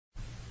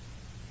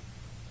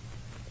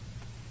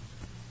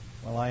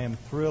Well, I am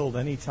thrilled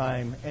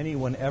anytime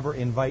anyone ever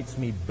invites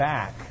me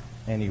back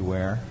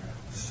anywhere.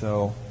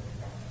 So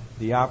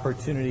the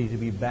opportunity to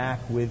be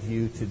back with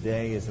you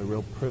today is a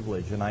real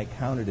privilege, and I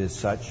count it as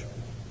such.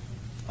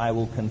 I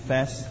will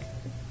confess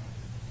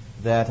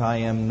that I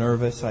am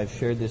nervous. I've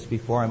shared this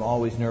before. I'm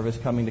always nervous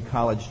coming to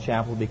College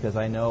Chapel because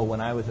I know when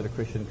I was at a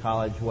Christian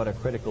college what a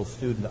critical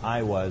student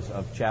I was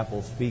of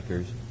chapel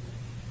speakers.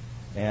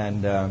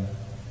 And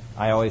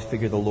I always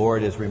figure the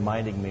Lord is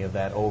reminding me of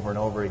that over and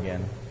over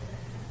again.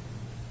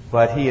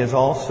 But He has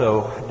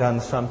also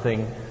done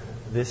something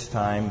this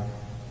time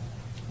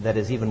that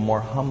is even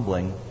more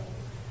humbling,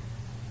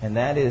 and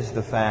that is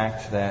the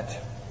fact that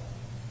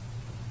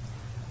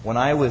when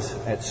I was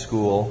at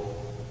school,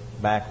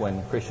 back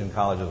when Christian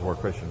colleges were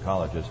Christian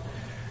colleges,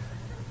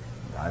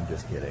 I'm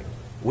just kidding,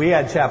 we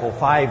had chapel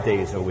 5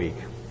 days a week.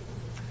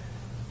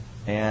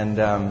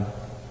 And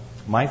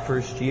my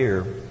first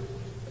year,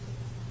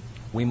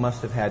 we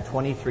must have had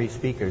 23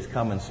 speakers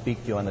come and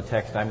speak to you on the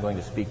text I'm going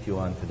to speak to you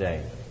on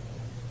today.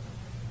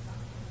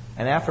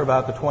 And after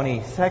about the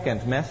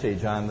 22nd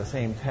message on the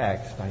same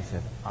text, I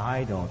said,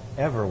 I don't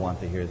ever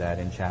want to hear that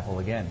in chapel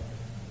again.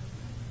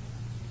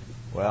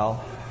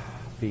 Well,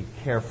 be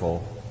careful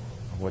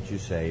of what you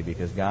say,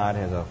 because God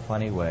has a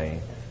funny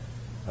way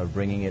of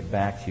bringing it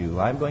back to you.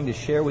 I'm going to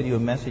share with you a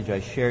message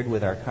I shared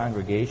with our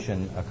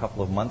congregation a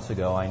couple of months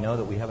ago. I know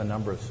that we have a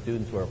number of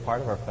students who are a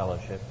part of our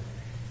fellowship,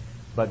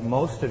 but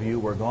most of you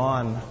were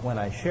gone when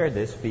I shared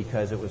this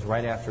because it was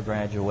right after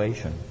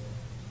graduation.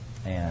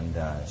 And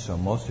so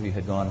most of you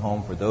had gone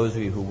home. For those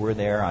of you who were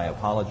there, I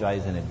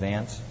apologize in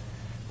advance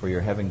for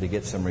your having to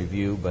get some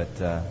review, but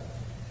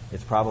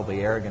it's probably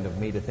arrogant of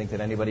me to think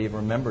that anybody even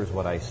remembers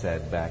what I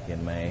said back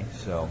in May.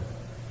 So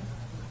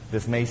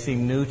this may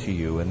seem new to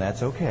you, and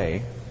that's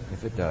okay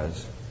if it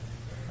does,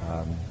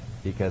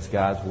 because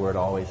God's Word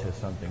always has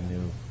something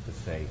new to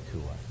say to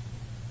us.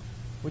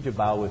 Would you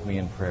bow with me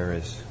in prayer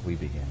as we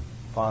begin?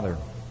 Father,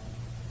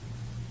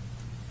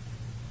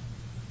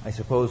 I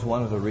suppose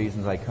one of the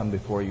reasons I come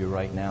before you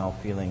right now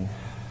feeling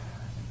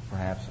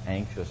perhaps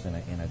anxious in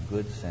a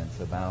good sense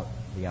about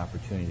the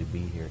opportunity to be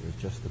here is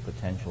just the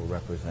potential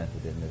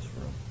represented in this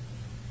room.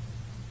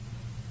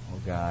 Oh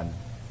God,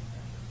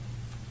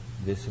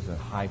 this is a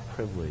high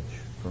privilege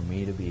for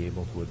me to be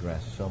able to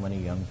address so many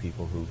young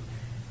people who've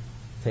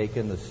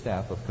taken the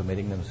step of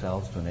committing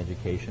themselves to an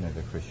education at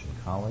a Christian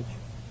college,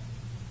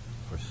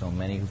 for so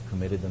many who've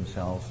committed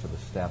themselves to the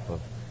step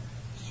of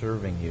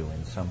serving you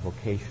in some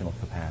vocational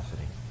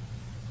capacity.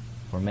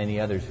 For many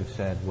others who've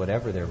said,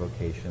 whatever their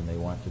vocation, they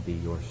want to be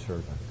your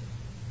servant.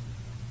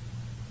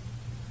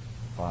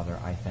 Father,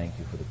 I thank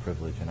you for the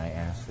privilege, and I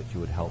ask that you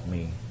would help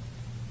me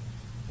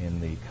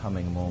in the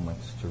coming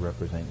moments to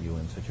represent you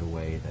in such a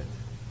way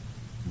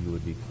that you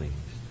would be pleased.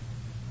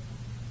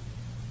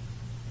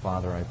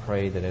 Father, I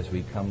pray that as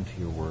we come to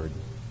your word,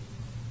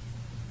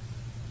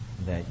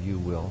 that you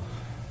will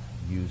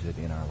use it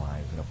in our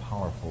lives in a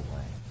powerful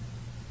way,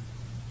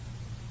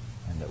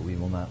 and that we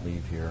will not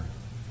leave here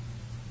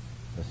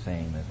the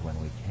same as when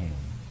we came,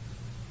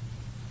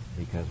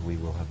 because we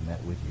will have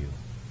met with you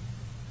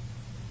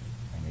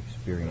and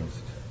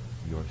experienced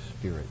your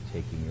Spirit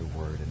taking your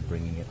word and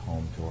bringing it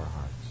home to our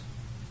hearts.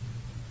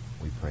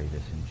 We pray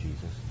this in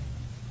Jesus'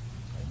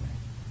 name. Amen.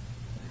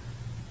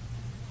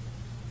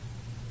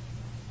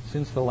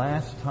 Since the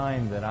last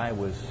time that I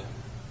was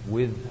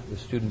with the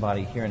student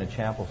body here in a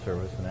chapel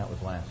service, and that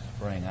was last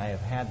spring, I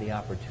have had the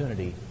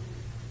opportunity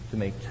to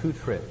make 2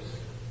 trips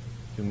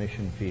to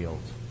mission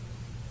fields.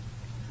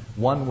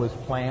 One was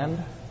planned,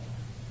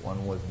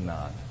 one was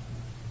not.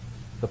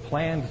 The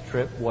planned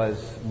trip was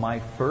my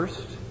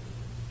first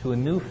to a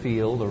new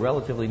field, a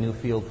relatively new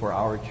field for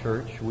our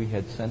church. We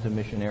had sent a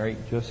missionary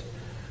just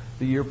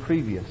the year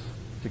previous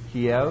to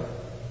Kiev,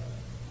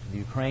 the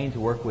Ukraine, to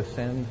work with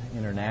Send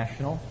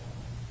International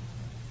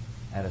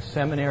at a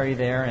seminary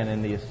there and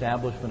in the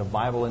establishment of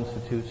Bible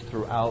institutes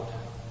throughout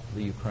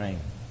the Ukraine.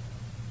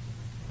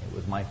 It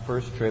was my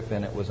first trip,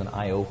 and it was an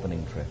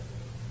eye-opening trip.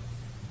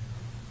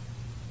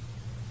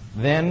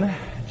 Then,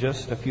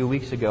 just a few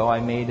weeks ago, I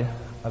made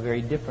a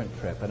very different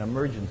trip, an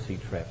emergency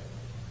trip.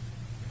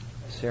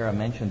 Sarah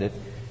mentioned it.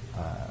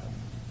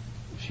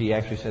 She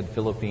actually said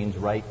Philippines,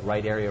 right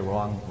area,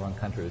 wrong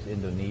country. It was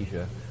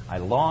Indonesia. I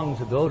long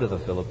to go to the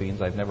Philippines.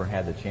 I've never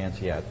had the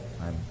chance yet.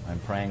 I'm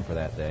praying for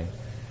that day.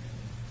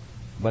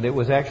 But it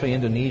was actually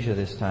Indonesia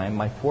this time,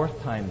 my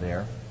 4th time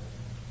there,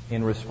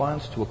 in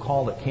response to a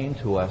call that came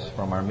to us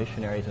from our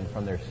missionaries and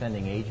from their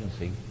sending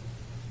agency.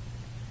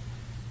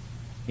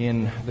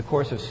 In the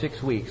course of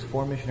 6 weeks,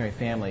 4 missionary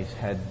families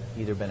had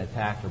either been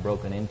attacked or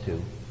broken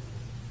into.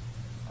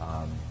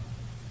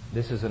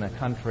 This is in a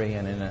country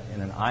and in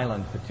an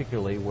island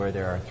particularly where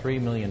there are 3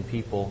 million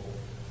people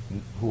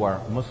who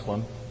are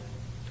Muslim.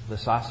 The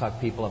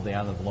Sasak people of the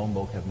island of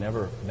Lombok have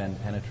never been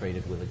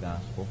penetrated with the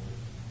gospel.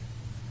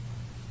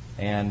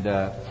 And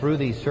through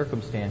these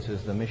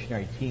circumstances, the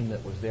missionary team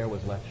that was there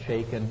was left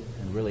shaken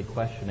and really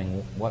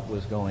questioning what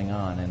was going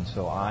on. And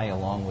so I,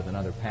 along with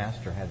another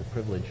pastor, had the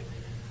privilege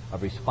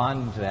of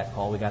responding to that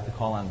call. We got the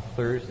call on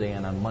Thursday,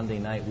 and on Monday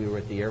night we were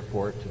at the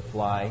airport to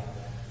fly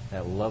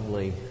that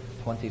lovely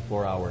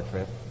 24-hour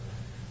trip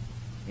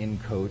in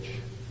coach.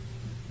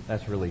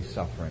 That's really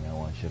suffering, I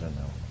want you to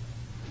know.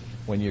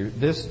 When you're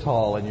this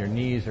tall and your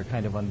knees are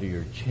kind of under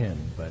your chin,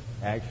 but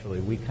actually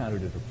we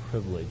counted it a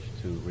privilege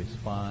to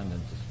respond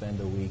and to spend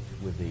a week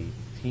with the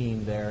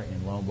team there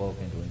in Lombok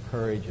and to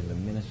encourage and to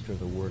minister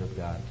the Word of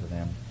God to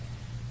them.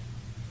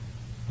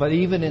 But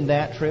even in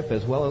that trip,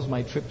 as well as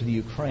my trip to the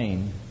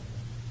Ukraine,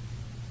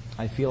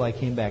 I feel I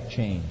came back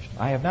changed.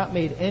 I have not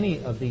made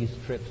any of these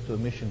trips to a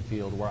mission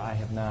field where I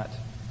have not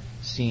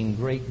seen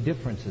great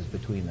differences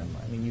between them.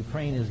 I mean,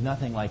 Ukraine is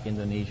nothing like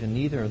Indonesia.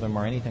 Neither of them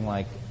are anything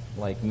like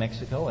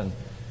Mexico, and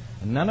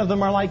none of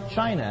them are like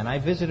China. And I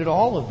visited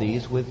all of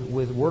these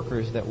with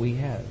workers that we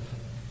have.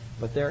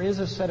 But there is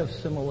a set of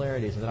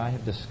similarities that I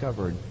have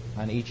discovered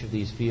on each of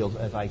these fields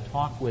as I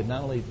talk with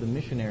not only the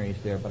missionaries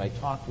there, but I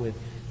talk with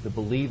the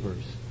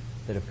believers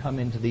that have come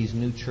into these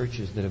new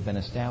churches that have been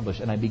established,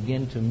 and I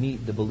begin to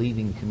meet the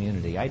believing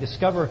community. I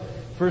discover,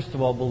 first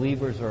of all,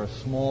 believers are a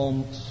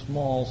small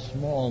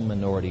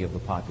minority of the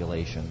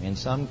population. In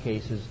some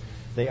cases,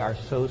 they are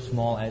so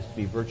small as to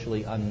be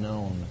virtually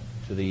unknown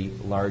to the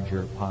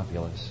larger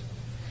populace.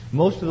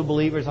 Most of the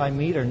believers I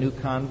meet are new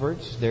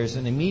converts. There's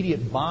an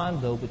immediate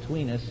bond, though,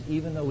 between us,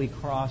 even though we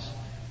cross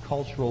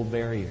cultural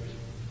barriers.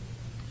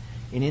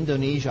 In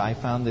Indonesia, I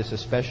found this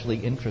especially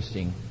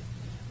interesting.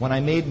 When I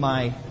made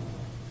my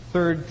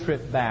third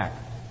trip back,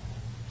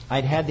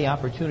 I'd had the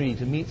opportunity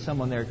to meet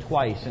someone there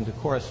twice and to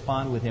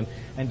correspond with him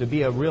and to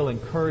be a real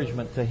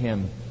encouragement to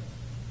him.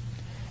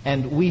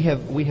 And we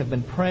have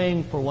been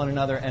praying for one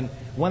another. And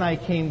when I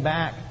came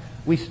back,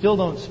 we still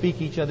don't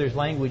speak each other's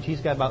language.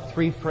 He's got about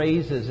 3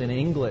 phrases in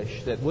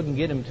English that wouldn't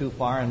get him too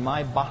far, and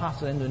my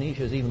Bahasa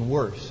Indonesia is even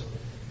worse.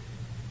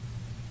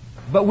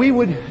 But we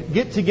would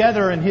get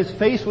together and his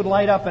face would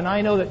light up, and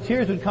I know that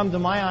tears would come to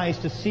my eyes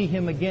to see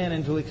him again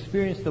and to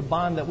experience the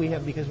bond that we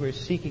have because we're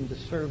seeking to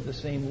serve the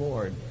same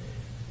Lord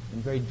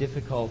in very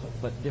difficult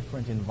but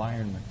different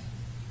environments.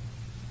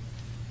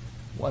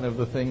 One of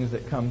the things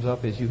that comes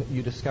up is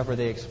you discover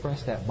they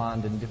express that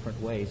bond in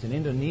different ways. In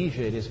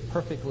Indonesia, it is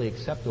perfectly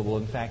acceptable.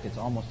 In fact, it's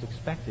almost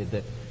expected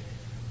that,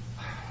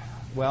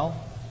 well,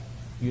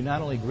 you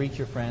not only greet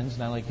your friends,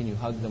 not only can you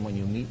hug them when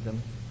you meet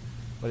them,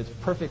 but it's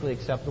perfectly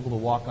acceptable to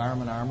walk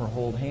arm in arm or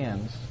hold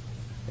hands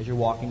as you're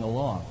walking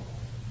along.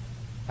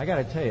 I got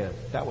to tell you,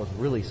 that was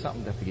really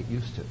something to have to get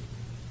used to.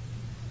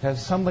 Have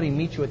somebody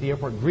meet you at the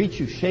airport, greet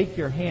you, shake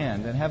your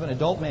hand, and have an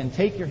adult man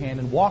take your hand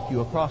and walk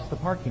you across the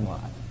parking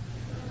lot.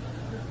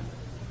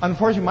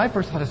 Unfortunately, my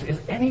first thought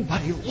is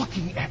anybody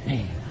looking at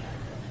me?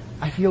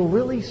 I feel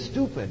really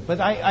stupid.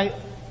 But I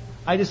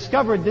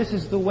discovered this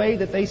is the way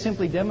that they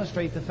simply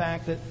demonstrate the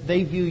fact that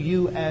they view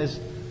you as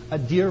a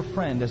dear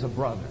friend, as a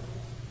brother.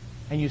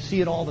 And you see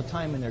it all the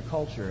time in their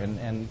culture.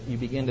 And you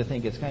begin to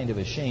think it's kind of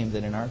a shame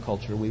that in our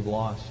culture we've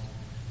lost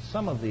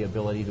some of the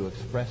ability to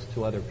express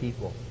to other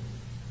people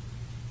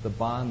the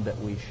bond that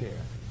we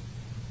share.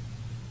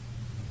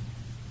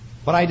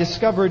 But I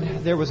discovered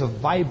there was a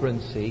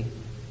vibrancy,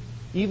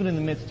 even in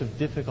the midst of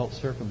difficult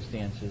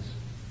circumstances,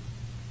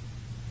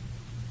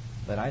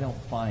 that I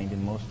don't find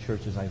in most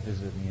churches I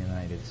visit in the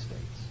United States.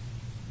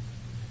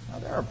 Now,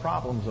 there are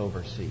problems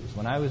overseas.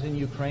 When I was in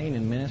Ukraine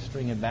and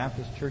ministering in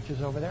Baptist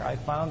churches over there, I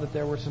found that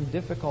there were some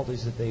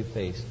difficulties that they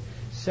faced.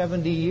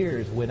 70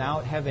 years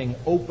without having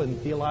open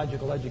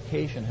theological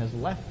education has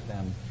left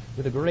them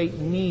with a great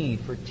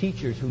need for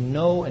teachers who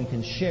know and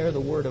can share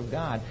the Word of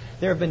God.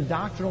 There have been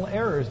doctrinal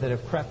errors that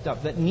have crept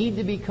up that need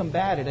to be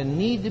combated and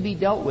need to be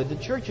dealt with. The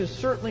churches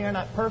certainly are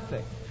not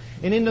perfect.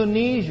 In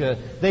Indonesia,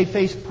 they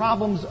face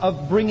problems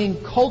of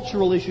bringing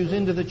cultural issues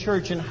into the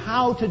church and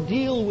how to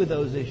deal with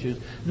those issues.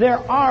 There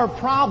are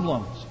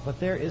problems, but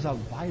there is a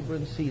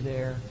vibrancy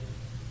there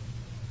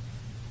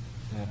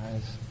that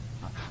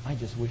I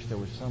just wish there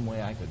was some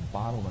way I could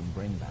bottle and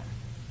bring back.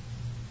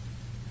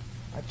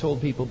 I've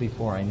told people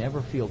before, I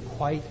never feel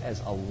quite as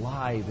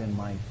alive in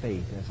my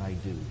faith as I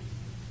do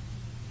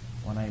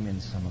when I'm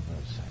in some of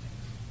those settings.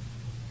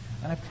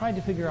 And I've tried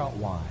to figure out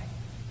why.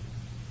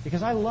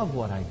 Because I love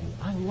what I do.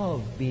 I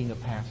love being a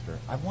pastor.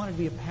 I wanted to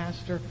be a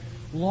pastor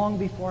long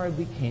before I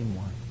became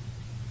one.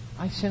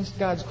 I sensed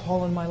God's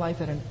call in my life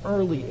at an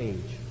early age.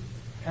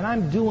 And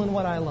I'm doing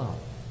what I love.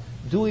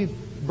 Dewey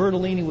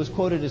Bertolini was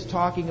quoted as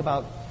talking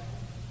about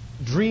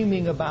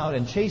dreaming about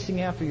and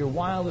chasing after your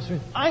wildest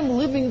dreams. I'm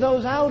living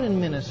those out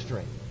in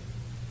ministry.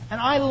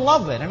 And I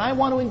love it. And I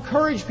want to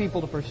encourage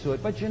people to pursue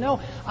it. But you know,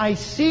 I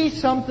see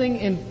something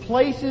in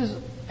places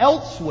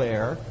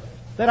elsewhere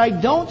that I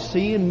don't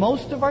see in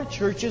most of our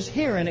churches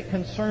here, and it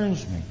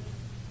concerns me.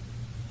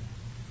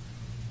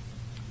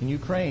 In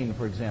Ukraine,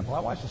 for example, I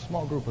watched a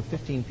small group of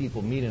 15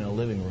 people meet in a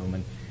living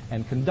room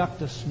and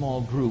conduct a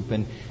small group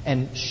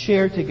and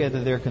share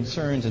together their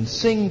concerns and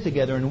sing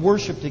together and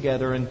worship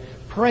together and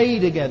pray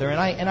together.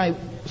 And I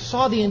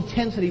saw the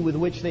intensity with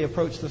which they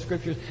approached the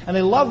Scriptures. And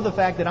they loved the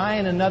fact that I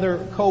and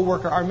another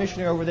co-worker, our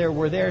missionary over there,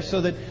 were there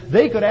so that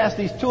they could ask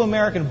these 2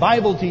 American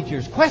Bible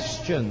teachers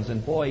questions.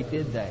 And boy,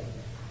 did they.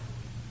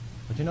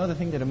 But you know, the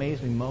thing that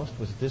amazed me most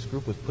was that this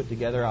group was put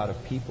together out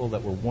of people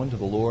that were won to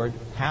the Lord,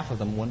 half of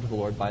them won to the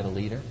Lord by the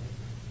leader.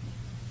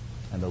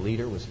 And the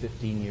leader was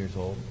 15 years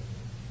old.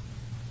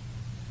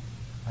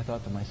 I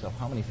thought to myself,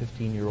 how many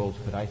 15-year-olds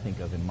could I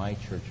think of in my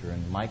church or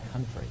in my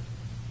country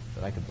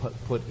that I could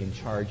put in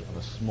charge of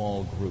a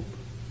small group?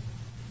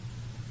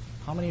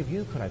 How many of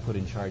you could I put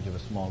in charge of a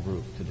small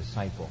group to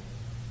disciple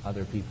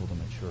other people to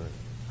maturity?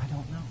 I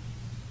don't know.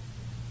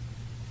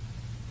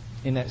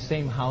 In that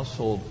same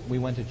household, we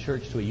went to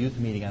church to a youth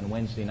meeting on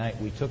Wednesday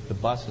night. We took the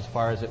bus as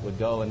far as it would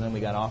go, and then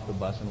we got off the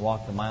bus and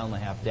walked a mile and a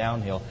half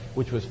downhill,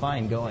 which was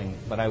fine going,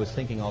 but I was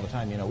thinking all the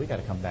time, we got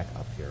to come back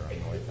up here on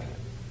the way back.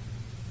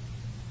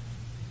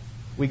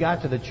 We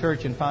got to the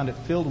church and found it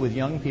filled with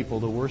young people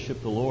to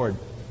worship the Lord.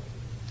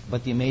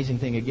 But the amazing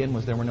thing again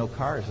was there were no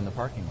cars in the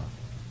parking lot.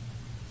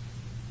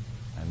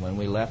 And when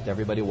we left,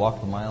 everybody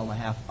walked a mile and a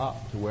half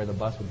up to where the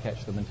bus would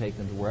catch them and take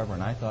them to wherever.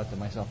 And I thought to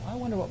myself, I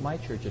wonder what my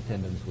church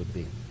attendance would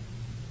be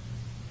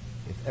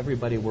if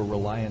everybody were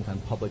reliant on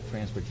public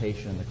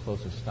transportation and the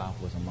closest stop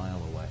was a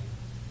mile away.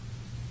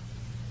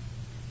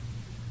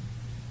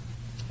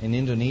 In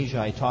Indonesia,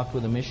 I talked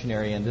with a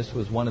missionary, and this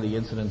was one of the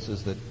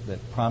incidences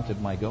that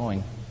prompted my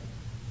going,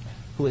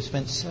 who has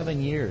spent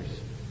 7 years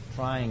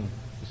trying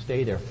to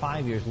stay there,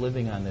 5 years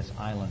living on this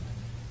island,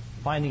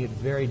 finding it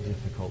very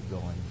difficult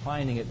going,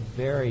 finding it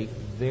very,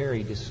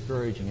 very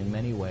discouraging in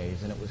many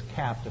ways. And it was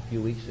capped a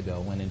few weeks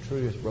ago when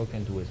intruders broke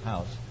into his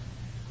house.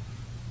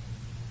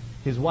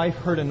 His wife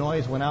heard a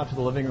noise, went out to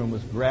the living room,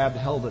 was grabbed,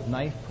 held at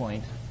knife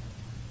point.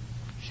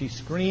 She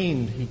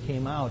screamed. He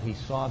came out. He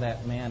saw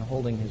that man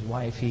holding his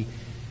wife. He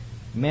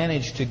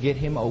managed to get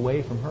him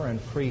away from her and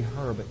free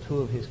her, but two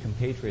of his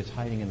compatriots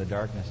hiding in the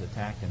darkness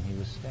attacked him. He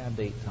was stabbed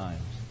 8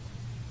 times.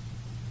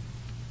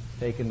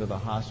 Taken to the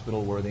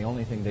hospital where the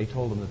only thing they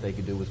told him that they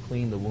could do was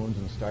clean the wounds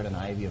and start an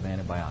IV of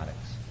antibiotics.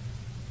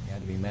 He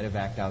had to be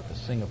medevaced out to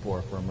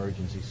Singapore for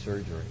emergency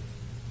surgery.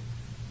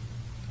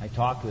 I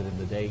talked with him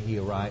the day he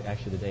arrived,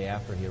 actually the day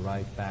after he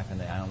arrived back on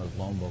the island of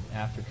Lombok,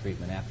 after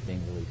treatment, after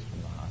being released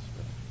from the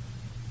hospital.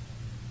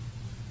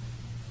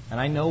 And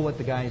I know what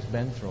the guy's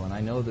been through, and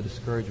I know the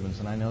discouragements,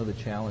 and I know the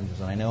challenges,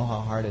 and I know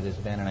how hard it has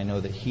been, and I know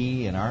that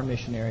he and our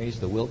missionaries,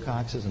 the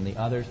Wilcoxes and the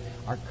others,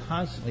 are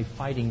constantly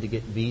fighting to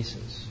get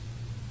visas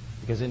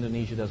because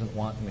Indonesia doesn't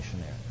want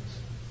missionaries.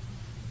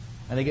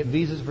 And they get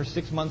visas for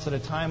 6 months at a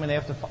time, and they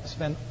have to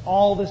spend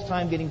all this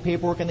time getting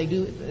paperwork, and they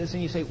do this,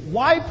 and you say,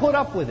 why put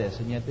up with this?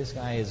 And yet this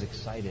guy is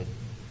excited.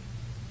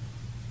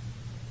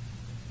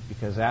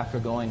 Because after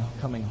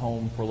coming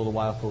home for a little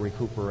while for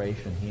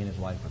recuperation, he and his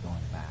wife are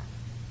going back.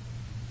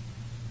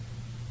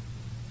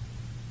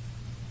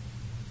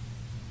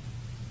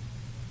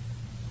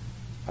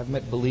 I've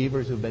met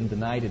believers who have been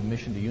denied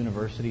admission to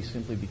universities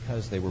simply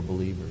because they were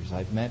believers.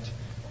 I've met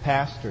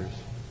pastors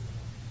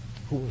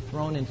who were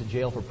thrown into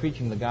jail for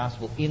preaching the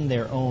gospel in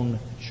their own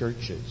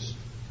churches.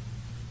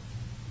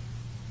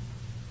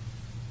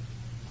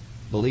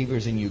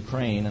 Believers in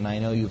Ukraine, and I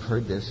know you've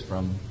heard this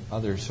from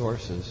other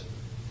sources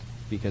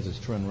because it's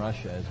true in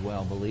Russia as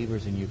well,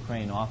 believers in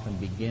Ukraine often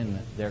begin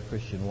their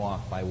Christian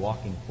walk by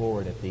walking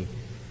forward at the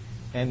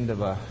end of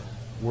a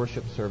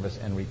worship service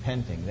and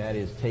repenting. That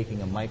is,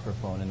 taking a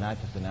microphone and not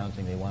just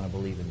announcing they want to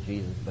believe in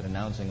Jesus, but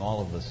announcing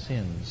all of the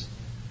sins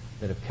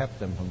that have kept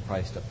them from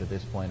Christ up to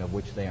this point, of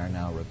which they are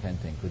now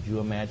repenting. Could you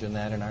imagine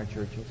that in our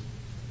churches?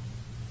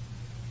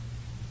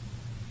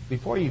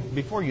 Before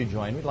you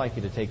join, we'd like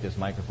you to take this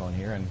microphone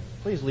here and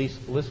please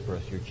list for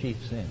us your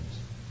chief sins,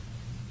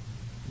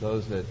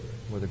 those that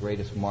were the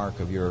greatest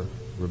mark of your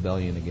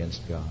rebellion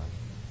against God.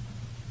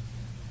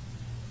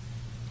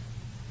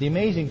 The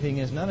amazing thing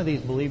is none of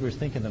these believers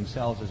think of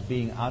themselves as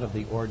being out of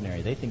the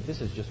ordinary. They think this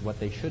is just what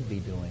they should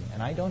be doing.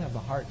 And I don't have the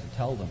heart to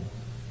tell them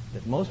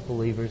that most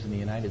believers in the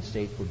United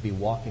States would be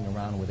walking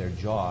around with their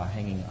jaw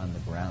hanging on the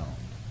ground.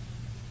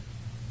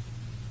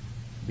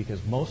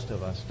 Because most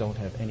of us don't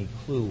have any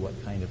clue what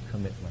kind of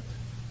commitment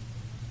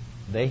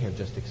they have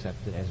just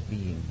accepted as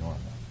being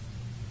normal.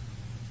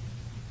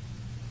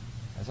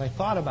 As I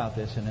thought about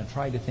this and have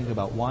tried to think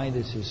about why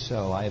this is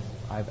so,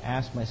 I've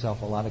asked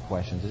myself a lot of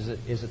questions.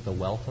 Is it the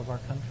wealth of our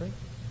country?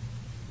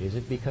 Is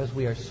it because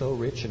we are so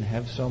rich and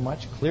have so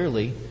much?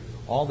 Clearly,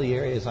 all the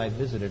areas I've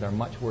visited are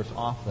much worse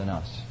off than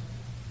us,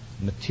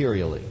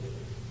 materially,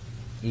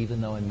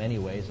 even though in many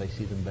ways I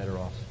see them better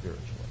off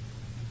spiritually.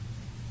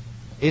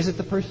 Is it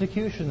the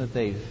persecution that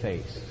they've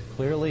faced?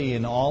 Clearly,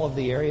 in all of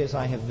the areas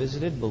I have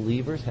visited,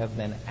 believers have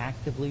been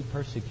actively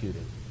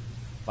persecuted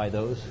by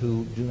those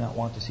who do not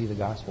want to see the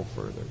gospel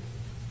furthered.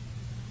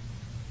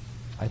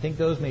 I think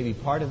those may be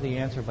part of the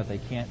answer, but they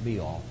can't be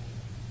all.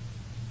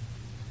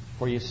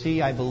 For you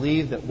see, I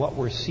believe that what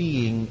we're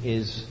seeing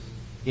is,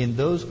 in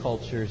those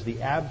cultures,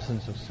 the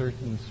absence of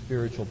certain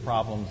spiritual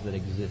problems that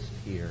exist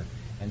here.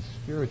 And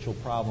spiritual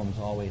problems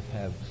always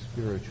have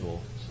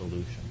spiritual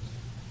solutions.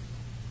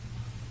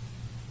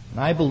 And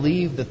I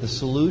believe that the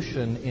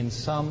solution,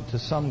 to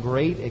some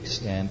great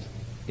extent,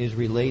 is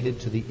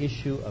related to the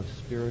issue of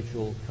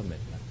spiritual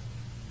commitment.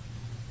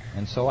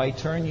 And so I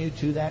turn you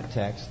to that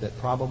text that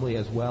probably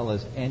as well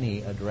as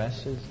any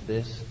addresses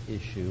this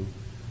issue.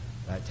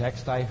 That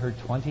text I heard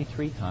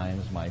 23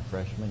 times my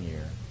freshman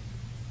year.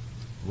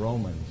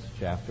 Romans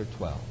chapter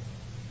 12,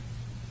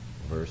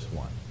 verse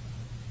 1.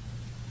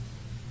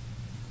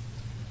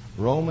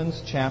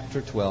 Romans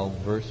chapter 12,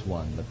 verse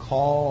 1. The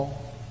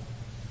call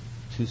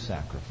to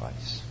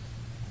sacrifice.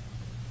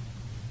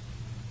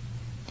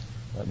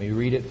 Let me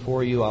read it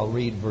for you. I'll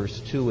read verse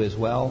 2 as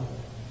well.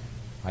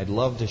 I'd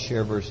love to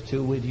share verse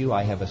 2 with you.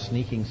 I have a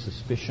sneaking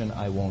suspicion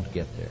I won't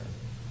get there.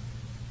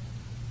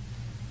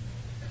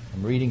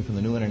 I'm reading from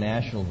the New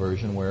International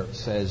Version where it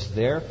says,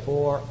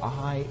 "Therefore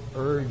I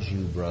urge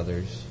you,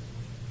 brothers,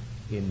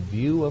 in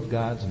view of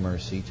God's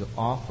mercy, to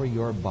offer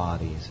your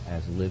bodies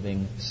as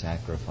living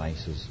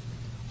sacrifices,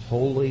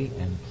 holy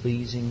and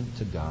pleasing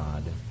to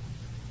God.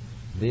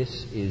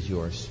 This is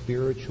your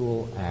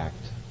spiritual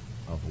act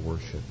of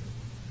worship.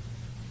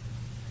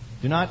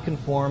 Do not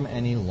conform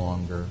any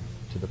longer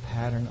to the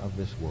pattern of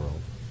this world,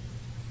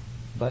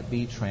 but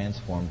be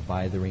transformed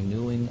by the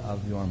renewing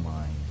of your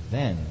mind.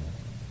 Then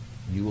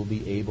you will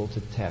be able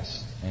to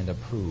test and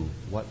approve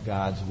what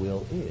God's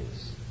will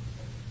is,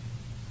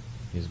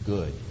 His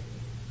good,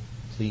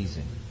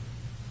 pleasing,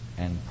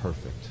 and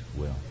perfect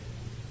will."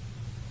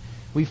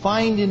 We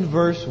find in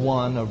verse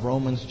 1 of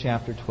Romans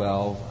chapter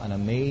 12 an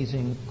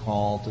amazing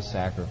call to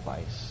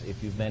sacrifice.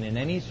 If you've been in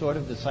any sort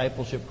of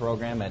discipleship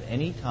program at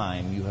any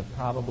time, you have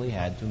probably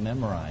had to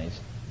memorize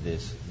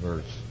this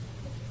verse.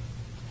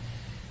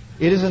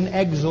 It is an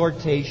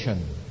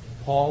exhortation.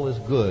 Paul is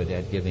good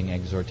at giving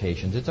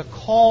exhortations. It's a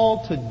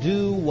call to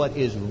do what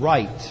is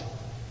right.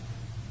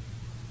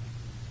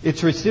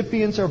 Its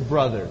recipients are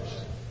brothers,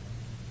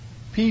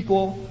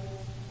 people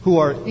who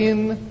are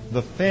in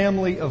the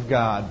family of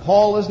God.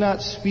 Paul is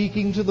not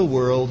speaking to the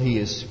world, he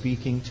is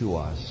speaking to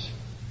us.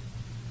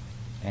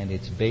 And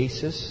its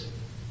basis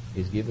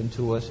is given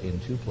to us in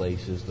two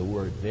places, the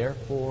word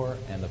therefore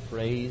and the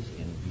phrase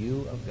in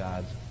view of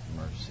God's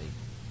mercy.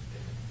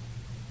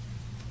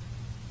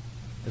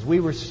 As we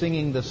were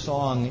singing the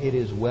song, "It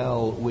Is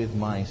Well With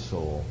My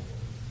Soul,"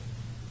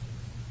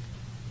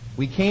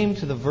 we came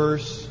to the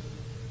verse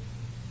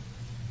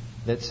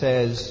that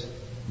says,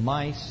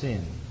 "My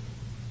sin."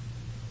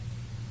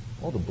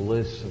 Oh, the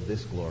bliss of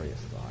this glorious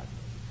thought.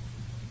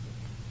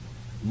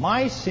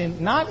 My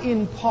sin, not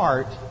in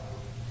part,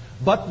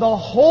 but the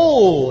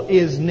whole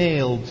is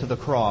nailed to the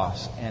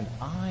cross, and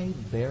I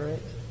bear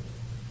it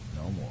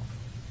no more.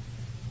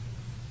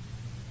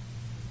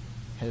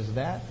 Has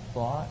that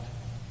thought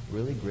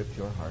really gripped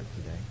your heart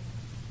today?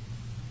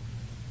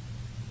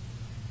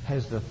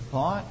 Has the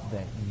thought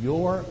that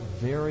your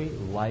very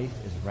life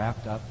is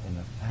wrapped up in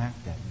the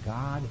fact that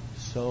God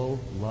so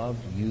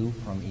loved you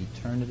from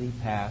eternity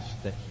past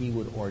that He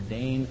would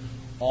ordain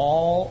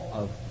all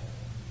of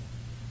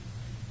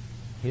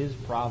His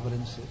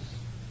providences,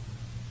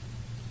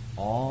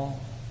 all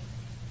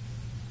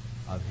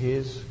of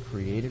His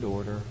created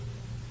order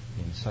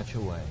in such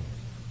a way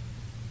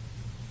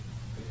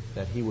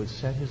that He would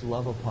set His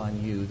love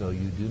upon you, though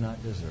you do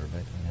not deserve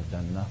it and have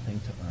done nothing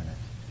to earn it,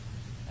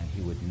 and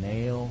He would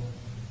nail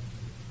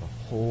the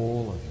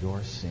whole of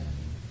your sin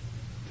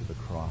to the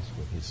cross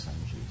with His Son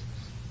Jesus?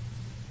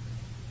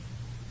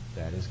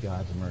 That is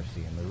God's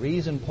mercy. And the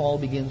reason Paul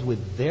begins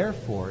with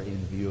 "therefore"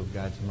 in view of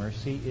God's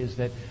mercy is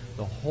that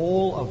the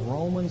whole of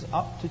Romans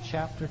up to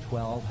chapter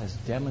 12 has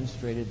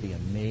demonstrated the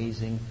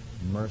amazing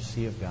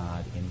mercy of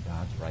God in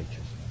God's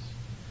righteousness.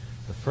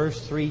 The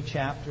first 3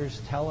 chapters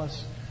tell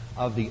us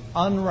of the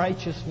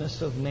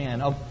unrighteousness of man.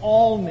 Of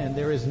all men,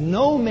 there is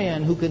no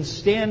man who can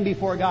stand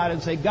before God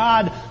and say,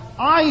 "God,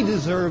 I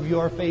deserve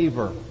your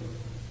favor."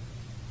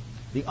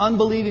 The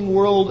unbelieving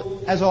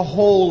world as a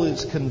whole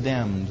is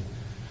condemned.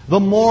 The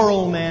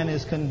moral man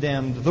is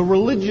condemned. The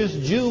religious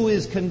Jew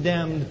is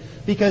condemned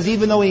because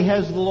even though he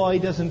has the law, he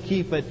doesn't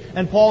keep it.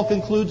 And Paul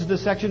concludes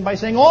this section by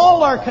saying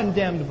all are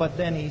condemned. But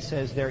then he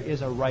says there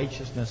is a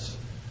righteousness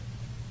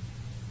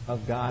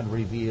of God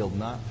revealed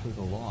not through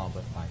the law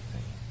but by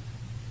faith.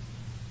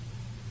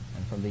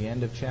 And from the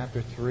end of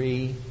chapter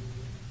 3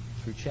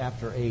 through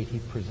chapter 8, he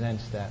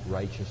presents that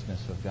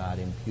righteousness of God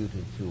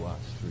imputed to us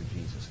through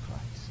Jesus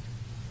Christ.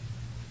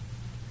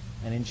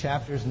 And in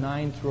chapters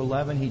 9 through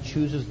 11, he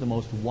chooses the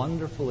most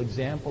wonderful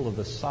example of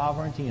the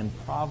sovereignty and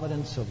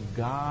providence of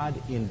God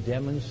in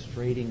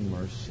demonstrating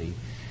mercy.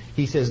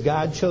 He says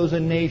God chose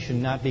a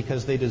nation not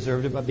because they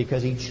deserved it, but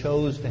because He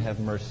chose to have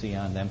mercy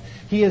on them.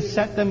 He has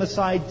set them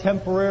aside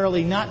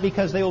temporarily, not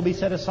because they will be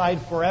set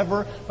aside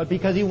forever, but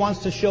because He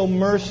wants to show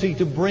mercy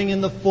to bring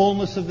in the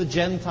fullness of the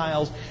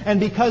Gentiles. And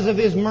because of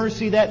His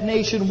mercy, that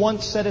nation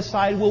once set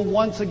aside will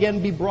once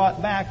again be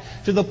brought back,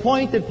 to the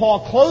point that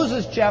Paul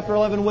closes chapter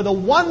 11 with a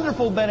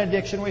wonderful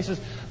benediction where he says,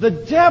 "The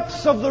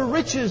depths of the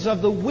riches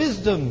of the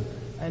wisdom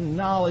and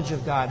knowledge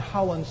of God,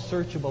 how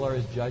unsearchable are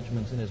His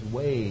judgments and His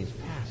ways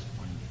past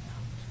finding out."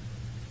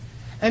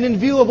 And in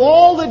view of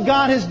all that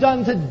God has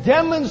done to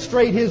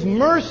demonstrate His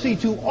mercy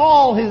to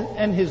all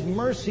and His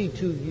mercy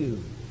to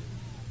you,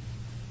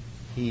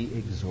 He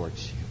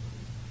exhorts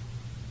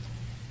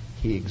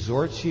you. He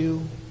exhorts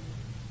you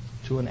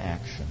to an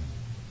action,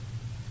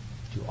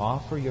 to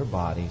offer your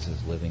bodies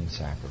as living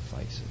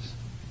sacrifices.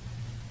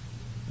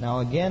 Now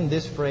again,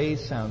 this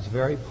phrase sounds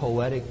very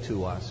poetic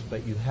to us,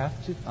 but you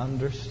have to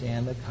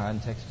understand the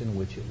context in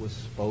which it was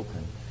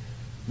spoken.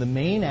 The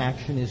main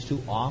action is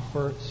to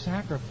offer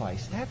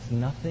sacrifice. That's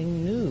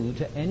nothing new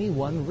to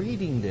anyone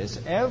reading this.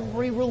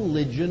 Every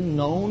religion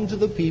known to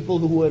the people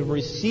who have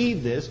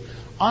received this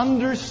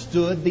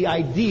understood the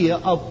idea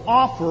of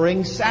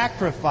offering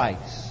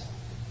sacrifice.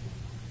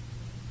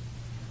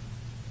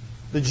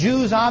 The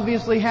Jews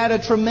obviously had a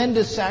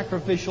tremendous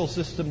sacrificial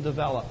system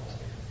developed.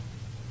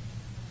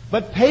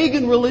 But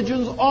pagan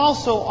religions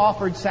also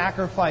offered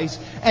sacrifice.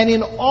 And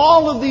in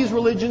all of these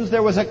religions,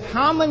 there was a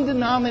common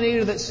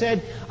denominator that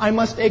said, I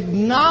must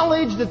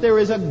acknowledge that there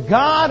is a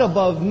God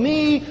above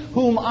me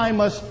whom I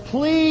must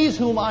please,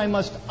 whom I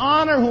must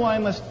honor, whom I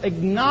must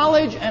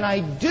acknowledge. And I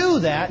do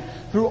that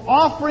through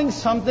offering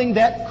something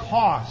that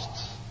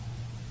costs.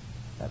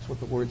 That's what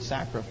the word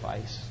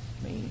sacrifice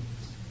means.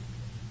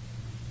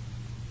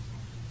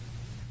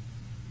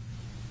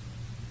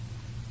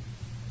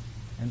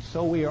 And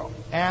so we are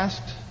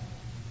asked,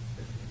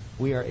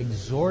 we are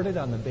exhorted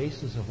on the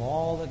basis of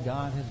all that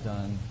God has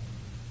done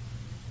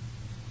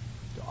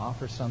to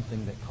offer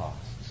something that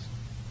costs.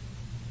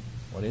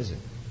 What is it?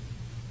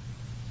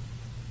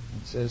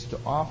 It says to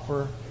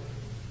offer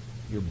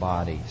your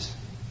bodies.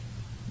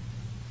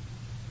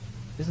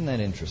 Isn't that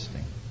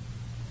interesting?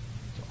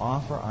 To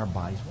offer our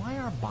bodies. Why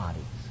our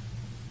bodies?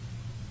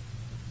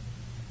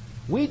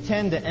 We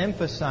tend to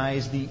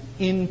emphasize the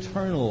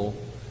internal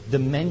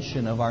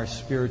dimension of our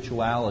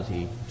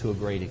spirituality to a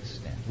great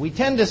extent. We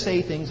tend to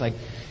say things like,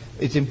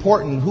 it's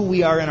important who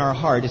we are in our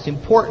heart, it's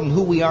important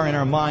who we are in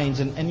our minds,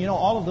 and you know,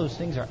 all of those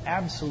things are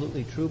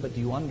absolutely true, but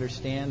do you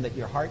understand that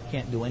your heart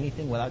can't do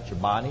anything without your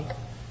body?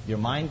 Your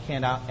mind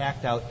can't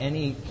act out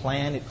any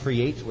plan it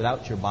creates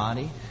without your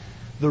body?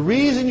 The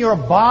reason your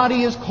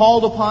body is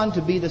called upon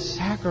to be the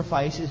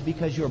sacrifice is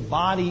because your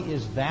body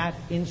is that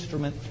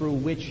instrument through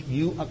which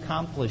you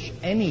accomplish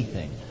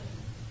anything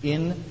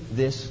in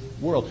this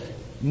world.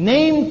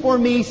 Name for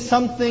me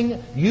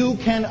something you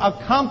can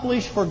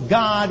accomplish for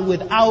God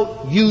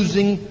without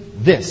using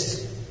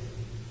this.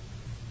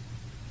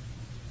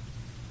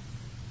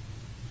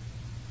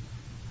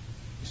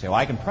 You say, well,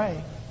 I can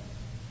pray.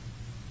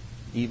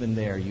 Even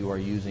there, you are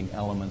using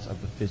elements of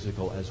the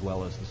physical as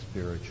well as the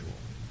spiritual,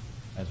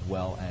 as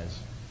well as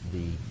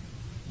the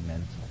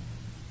mental.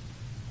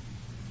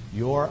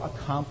 Your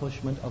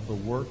accomplishment of the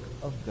work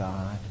of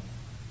God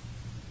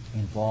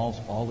involves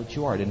all that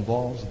you are. It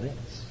involves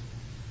this.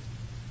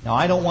 Now,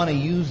 I don't want to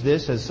use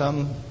this as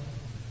some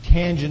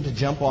tangent to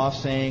jump off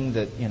saying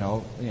that,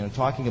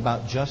 talking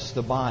about just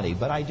the body.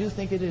 But I do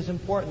think it is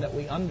important that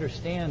we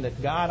understand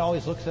that God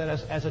always looks at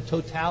us as a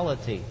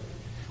totality.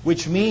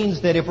 Which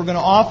means that if we're going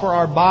to offer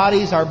our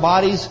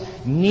bodies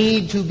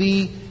need to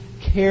be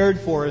cared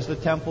for as the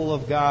temple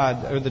of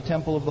God or the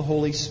temple of the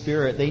Holy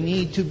Spirit. They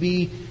need to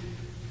be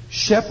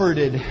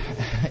shepherded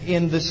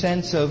in the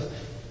sense of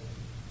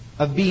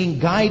being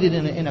guided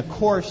in a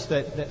course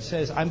that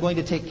says, I'm going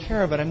to take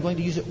care of it. I'm going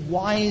to use it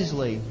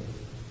wisely.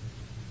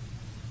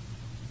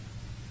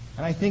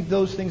 And I think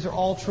those things are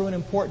all true and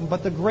important.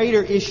 But the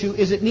greater issue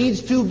is it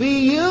needs to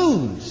be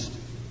used.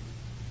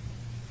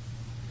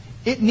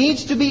 It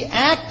needs to be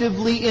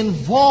actively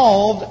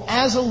involved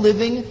as a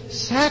living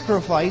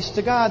sacrifice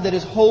to God that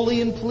is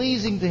holy and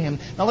pleasing to Him.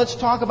 Now let's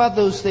talk about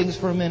those things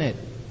for a minute.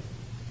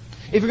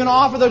 If you're going to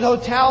offer the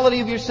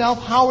totality of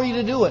yourself, how are you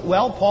to do it?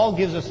 Well, Paul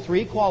gives us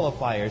 3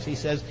 qualifiers. He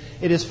says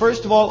it is,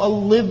 first of all, a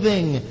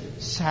living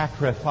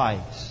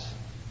sacrifice.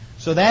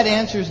 So that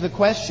answers the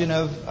question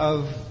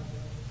of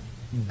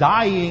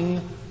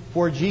dying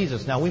for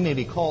Jesus. Now, we may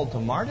be called to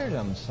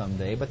martyrdom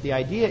someday, but the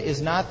idea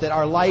is not that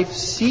our life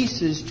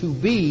ceases to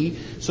be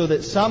so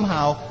that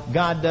somehow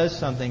God does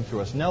something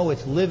through us. No,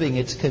 it's living.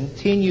 It's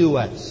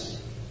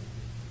continuous.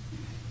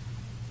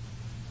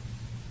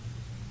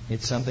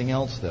 It's something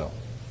else, though.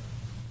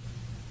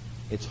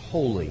 It's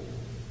holy.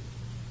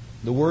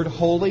 The word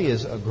holy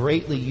is a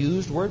greatly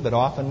used word, but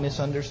often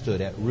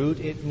misunderstood. At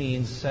root, it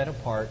means set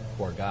apart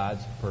for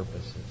God's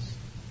purposes.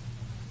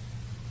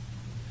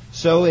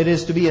 So it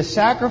is to be a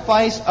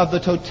sacrifice of the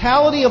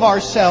totality of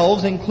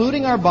ourselves,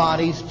 including our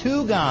bodies,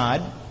 to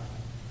God.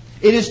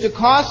 It is to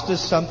cost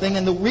us something,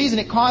 and the reason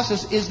it costs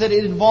us is that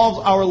it involves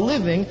our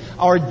living,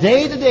 our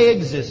day-to-day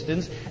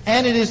existence,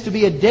 and it is to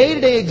be a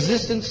day-to-day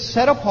existence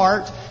set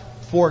apart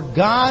for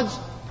God's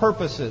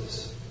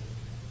purposes.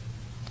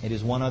 It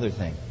is one other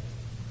thing.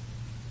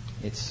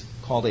 It's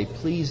called a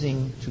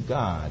pleasing to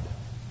God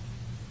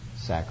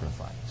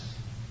sacrifice.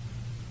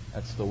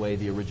 That's the way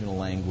the original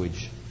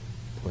language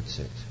puts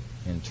it,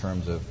 in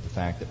terms of the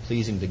fact that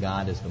pleasing to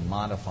God is the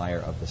modifier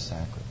of the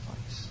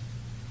sacrifice.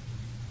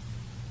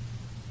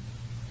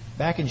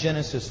 Back in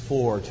Genesis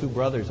 4, 2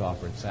 brothers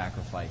offered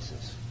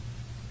sacrifices.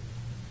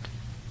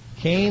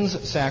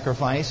 Cain's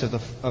sacrifice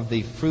of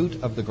the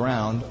fruit of the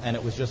ground, and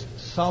it was just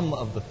some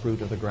of the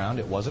fruit of the ground.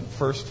 It wasn't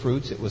first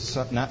fruits. It was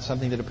not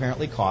something that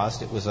apparently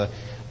cost. It was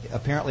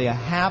apparently a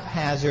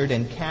haphazard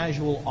and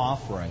casual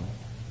offering.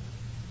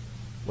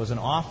 was an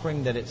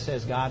offering that it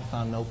says God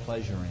found no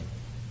pleasure in.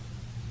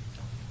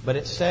 But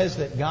it says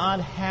that God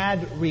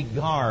had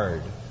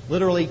regard,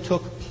 literally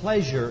took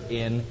pleasure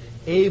in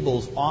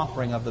Abel's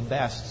offering of the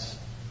best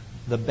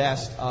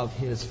of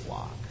his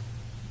flock.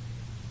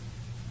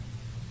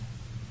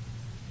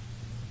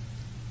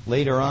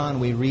 Later on,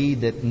 we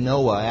read that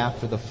Noah,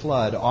 after the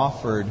flood,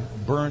 offered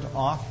burnt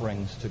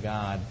offerings to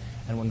God.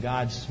 And when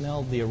God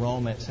smelled the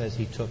aroma, it says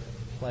he took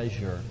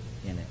pleasure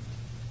in it.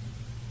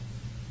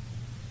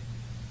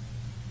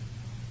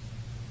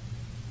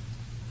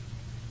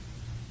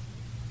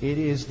 It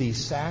is the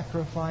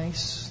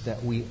sacrifice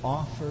that we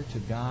offer to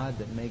God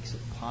that makes it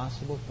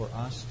possible for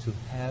us to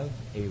have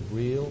a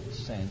real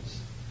sense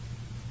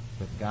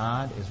that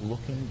God is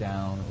looking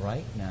down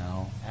right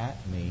now at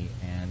me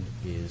and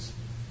is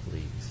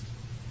pleased.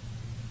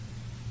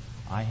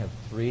 I have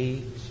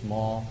 3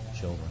 small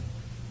children.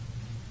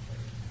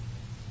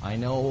 I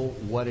know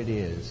what it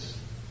is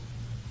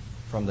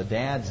from the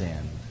dad's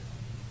end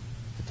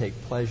to take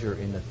pleasure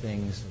in the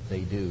things that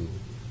they do.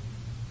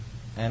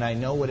 And I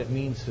know what it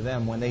means to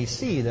them when they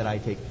see that I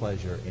take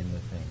pleasure in the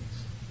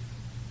things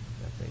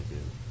that they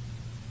do.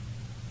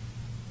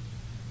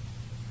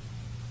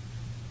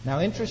 Now,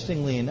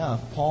 interestingly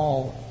enough,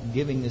 Paul,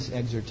 giving this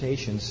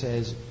exhortation,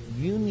 says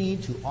you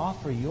need to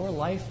offer your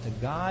life to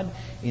God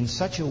in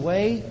such a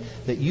way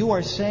that you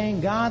are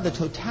saying, God, the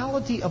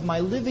totality of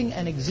my living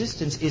and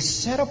existence is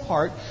set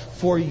apart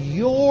for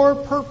your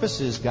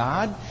purposes,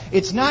 God.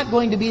 It's not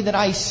going to be that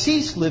I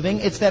cease living.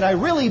 It's that I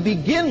really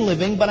begin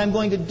living, but I'm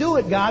going to do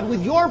it, God,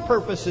 with your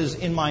purposes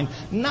in mind,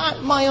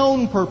 not my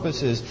own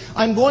purposes.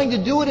 I'm going to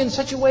do it in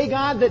such a way,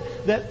 God,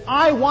 that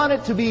I want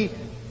it to be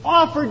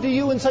offered to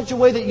you in such a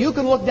way that you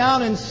can look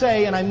down and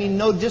say, and I mean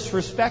no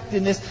disrespect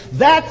in this,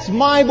 that's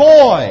my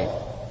boy.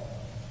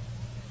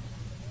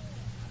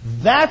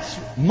 That's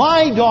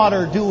my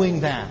daughter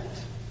doing that.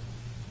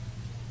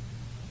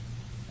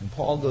 And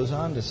Paul goes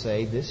on to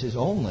say, this is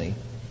only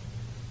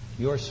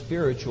your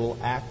spiritual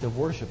act of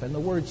worship. And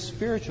the word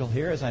spiritual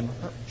here, as I'm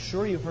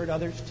sure you've heard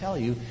others tell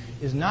you,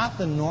 is not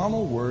the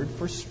normal word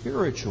for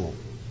spiritual.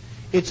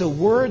 It's a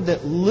word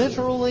that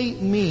literally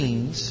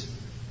means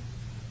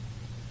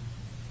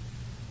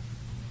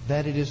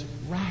that it is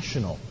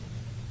rational.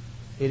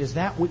 It is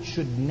that which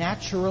should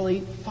naturally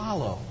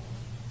follow.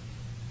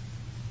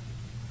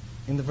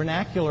 In the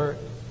vernacular,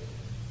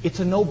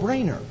 it's a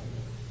no-brainer.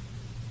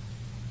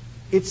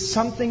 It's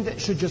something that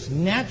should just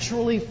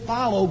naturally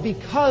follow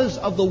because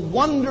of the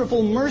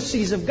wonderful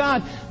mercies of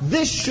God.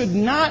 This should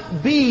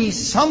not be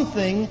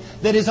something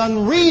that is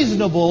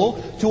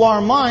unreasonable to our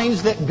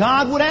minds that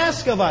God would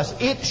ask of us.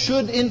 It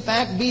should, in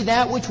fact, be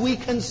that which we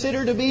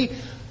consider to be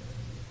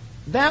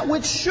that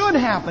which should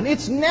happen.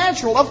 It's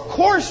natural. Of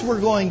course we're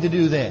going to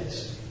do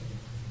this.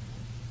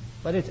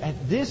 But it's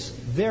at this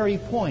very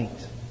point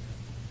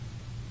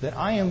that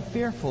I am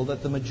fearful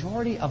that the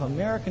majority of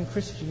American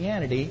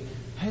Christianity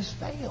has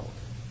failed.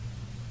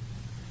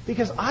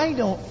 Because I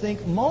don't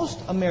think most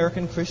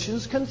American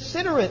Christians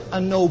consider it a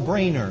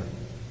no-brainer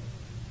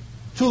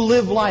to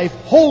live life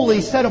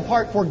wholly set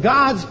apart for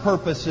God's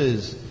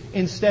purposes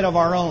instead of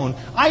our own.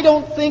 I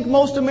don't think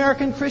most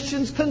American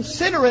Christians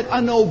consider it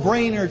a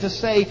no-brainer to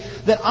say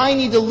that I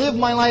need to live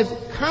my life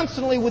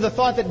constantly with the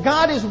thought that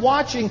God is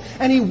watching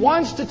and He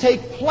wants to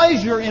take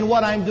pleasure in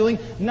what I'm doing,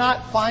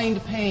 not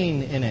find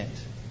pain in it.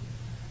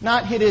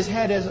 Not hit his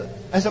head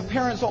as a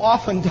parent so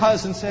often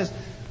does and says,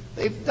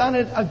 they've done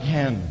it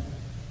again.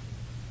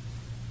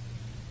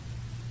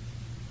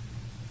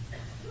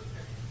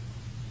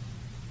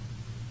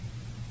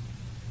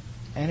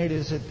 And it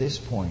is at this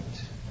point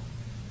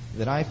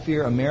that I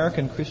fear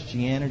American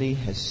Christianity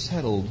has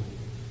settled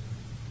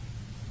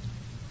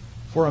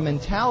for a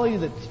mentality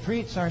that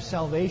treats our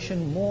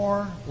salvation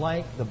more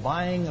like the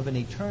buying of an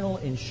eternal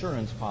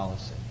insurance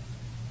policy.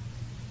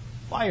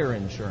 Fire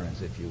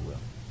insurance, if you will.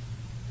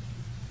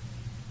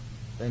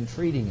 Than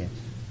treating it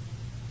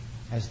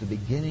as the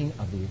beginning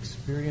of the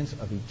experience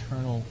of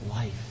eternal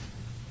life.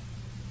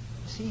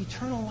 See,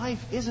 eternal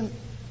life isn't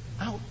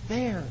out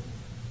there.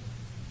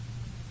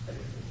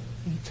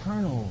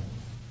 Eternal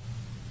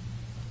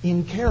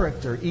in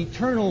character,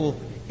 eternal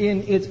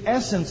in its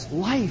essence,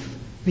 life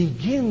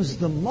begins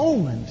the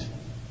moment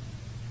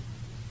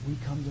we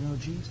come to know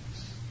Jesus.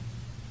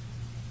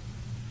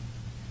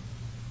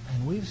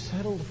 And we've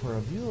settled for a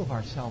view of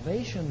our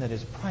salvation that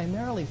is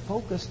primarily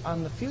focused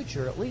on the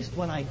future. At least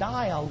when I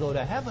die, I'll go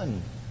to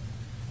heaven.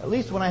 At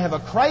least when I have a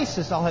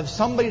crisis, I'll have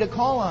somebody to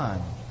call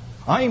on.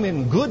 I'm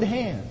in good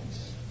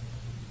hands.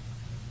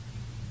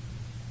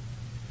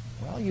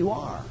 Well, you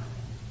are.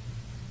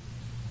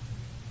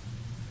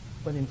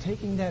 But in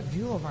taking that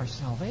view of our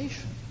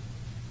salvation,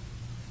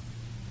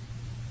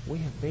 we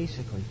have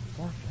basically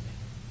forfeited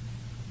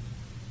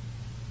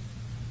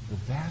the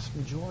vast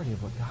majority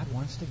of what God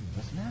wants to give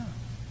us now.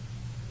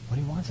 What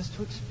He wants us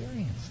to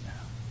experience now.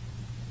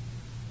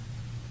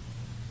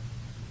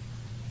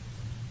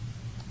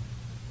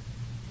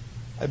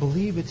 I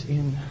believe it's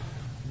in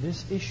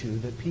this issue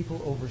that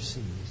people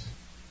overseas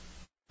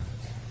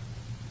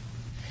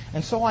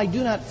And so I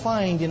do not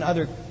find in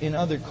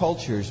other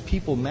cultures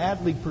people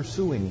madly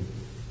pursuing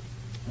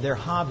their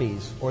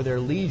hobbies or their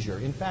leisure.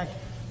 In fact,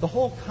 the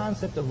whole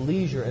concept of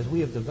leisure as we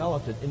have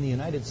developed it in the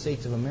United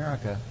States of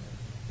America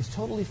is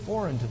totally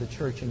foreign to the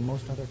church in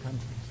most other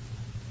countries.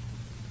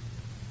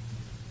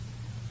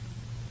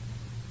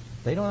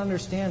 They don't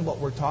understand what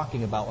we're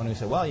talking about when we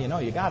say, well,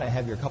 you got to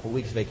have your couple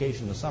weeks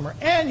vacation in the summer,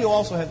 and you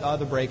also have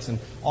other breaks and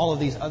all of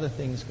these other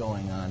things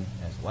going on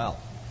as well.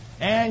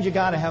 And you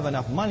got to have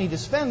enough money to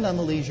spend on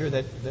the leisure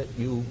that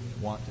you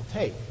want to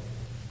take.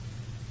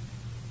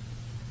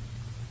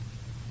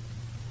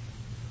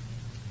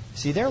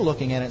 See, they're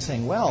looking at it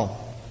saying, well,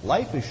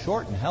 life is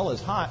short and hell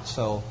is hot,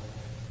 so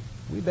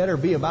we better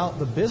be about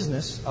the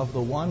business of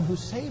the one who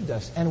saved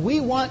us. And we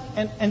want,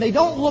 and they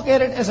don't look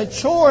at it as a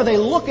chore. They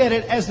look at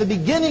it as the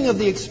beginning of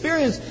the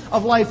experience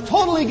of life,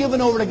 totally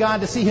given over to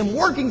God, to see Him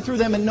working through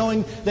them and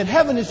knowing that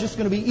heaven is just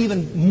going to be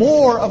even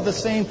more of the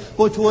same,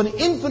 but to an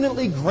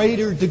infinitely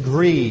greater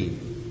degree.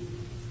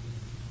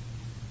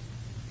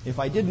 If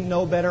I didn't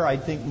know better,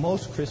 I'd think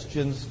most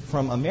Christians,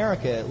 from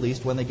America at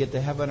least, when they get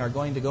to heaven, are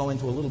going to go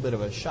into a little bit of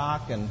a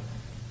shock. And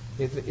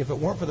if it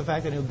weren't for the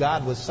fact that I knew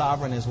God was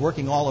sovereign and is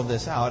working all of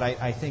this out,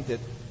 I think that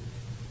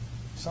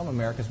some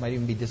Americans might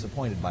even be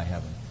disappointed by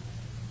heaven.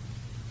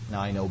 Now,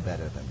 I know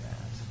better than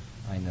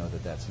that. I know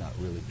that that's not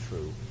really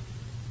true.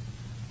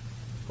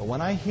 But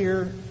when I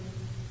hear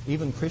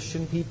even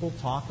Christian people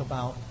talk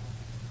about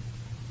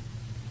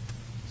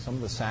some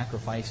of the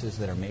sacrifices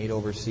that are made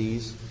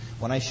overseas,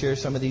 when I share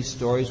some of these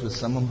stories with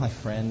some of my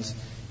friends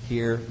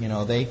here,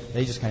 they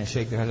just kind of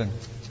shake their heads and,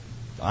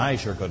 I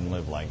sure couldn't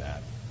live like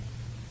that.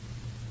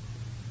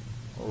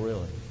 Oh,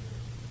 really?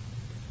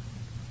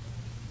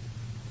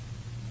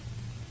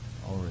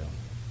 Oh, really?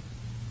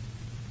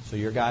 So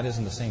your God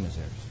isn't the same as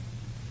theirs.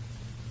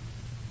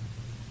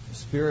 The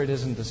Spirit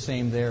isn't the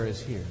same there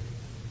as here.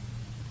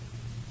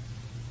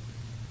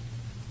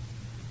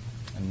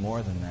 And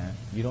more than that,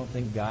 you don't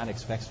think God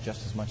expects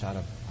just as much out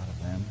of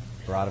them,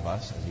 or out of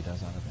us, as He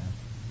does out of them?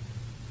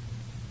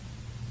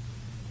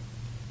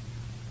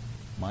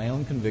 My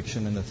own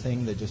conviction, and the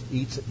thing that just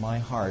eats at my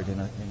heart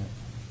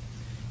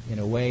in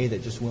a way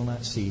that just will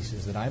not cease,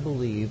 is that I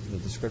believe that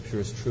the Scripture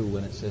is true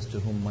when it says, to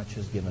whom much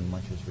is given,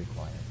 much is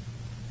required.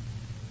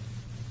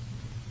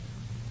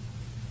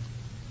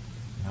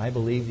 And I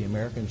believe the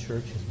American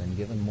church has been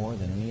given more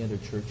than any other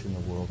church in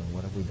the world, and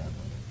what have we done with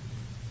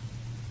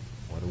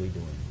it? What are we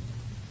doing?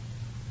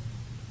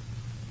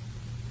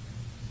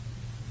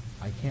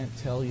 I can't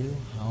tell you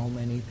how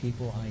many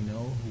people I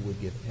know who would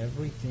give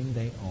everything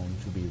they own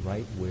to be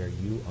right where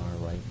you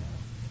are right now.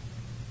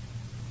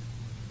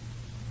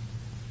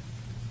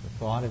 The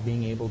thought of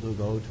being able to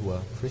go to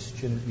a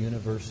Christian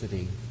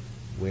university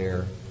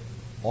where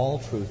all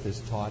truth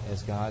is taught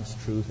as God's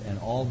truth and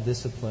all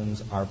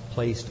disciplines are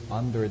placed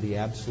under the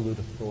absolute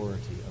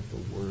authority of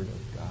the Word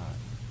of God,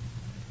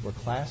 where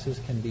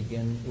classes can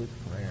begin with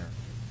prayer,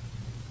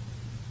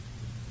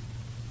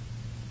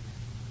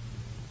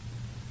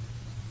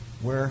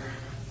 where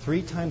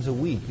 3 times a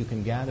week you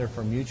can gather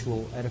for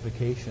mutual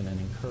edification and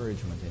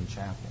encouragement in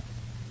chapel.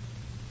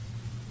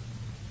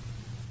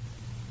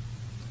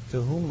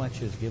 To whom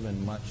much is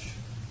given, much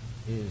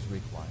is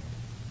required.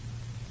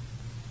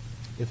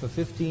 If a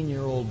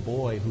 15-year-old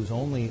boy whose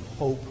only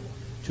hope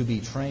to be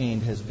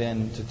trained has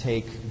been to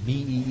take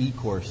BEE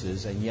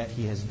courses, and yet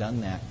he has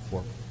done that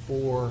for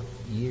 4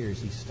 years,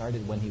 he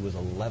started when he was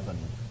 11,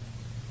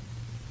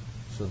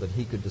 so that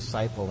he could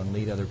disciple and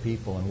lead other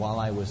people. And while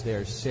I was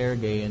there,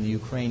 Sergei in the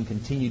Ukraine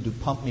continued to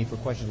pump me for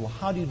questions. Well,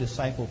 how do you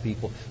disciple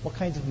people? What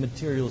kinds of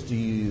materials do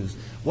you use?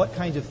 What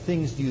kinds of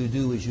things do you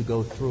do as you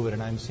go through it?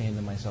 And I'm saying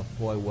to myself,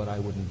 boy, what I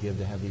wouldn't give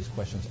to have these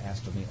questions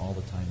asked of me all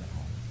the time at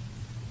home.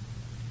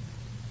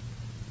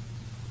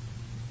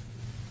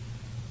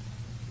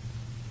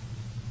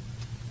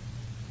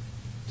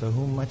 To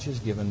whom much is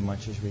given,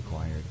 much is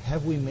required.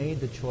 Have we made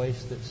the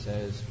choice that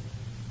says,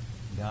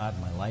 God,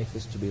 my life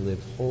is to be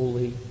lived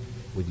wholly,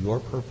 with your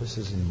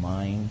purposes in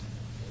mind,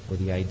 with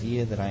the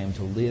idea that I am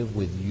to live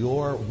with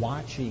your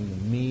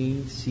watching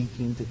me,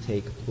 seeking to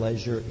take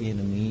pleasure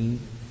in me,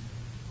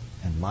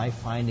 and my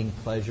finding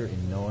pleasure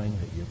in knowing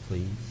that you're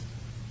pleased?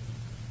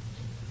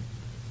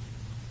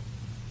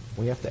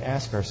 We have to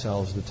ask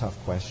ourselves the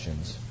tough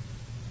questions.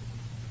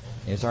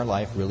 Is our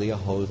life really a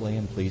holy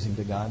and pleasing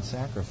to God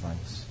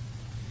sacrifice?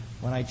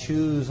 When I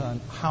choose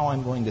on how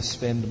I'm going to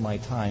spend my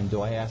time,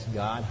 do I ask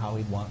God how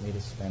He'd want me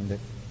to spend it?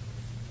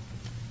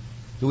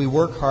 Do we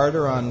work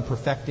harder on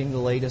perfecting the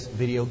latest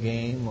video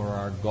game or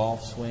our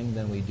golf swing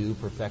than we do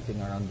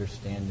perfecting our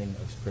understanding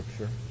of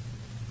Scripture?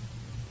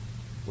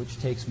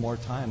 Which takes more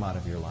time out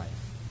of your life?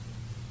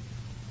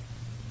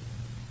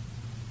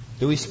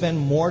 Do we spend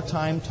more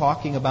time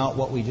talking about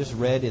what we just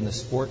read in the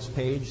sports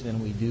page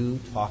than we do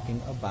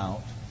talking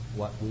about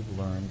what we've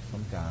learned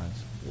from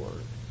God's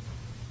Word?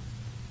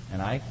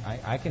 And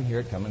I can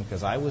hear it coming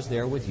because I was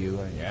there with you.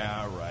 And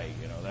yeah, right,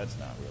 that's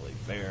not really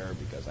fair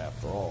because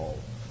after all,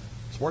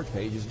 sports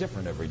page is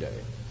different every day.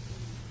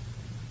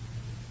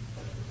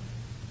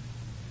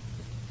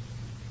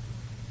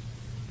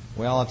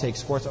 Well, I'll take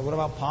sports. What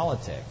about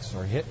politics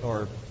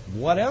or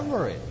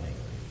whatever it may be?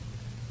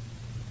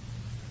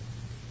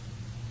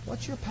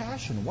 What's your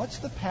passion? What's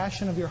the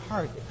passion of your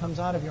heart that comes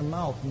out of your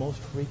mouth most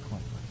frequently?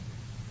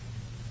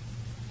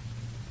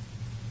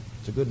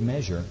 It's a good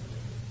measure,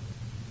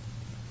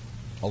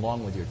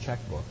 along with your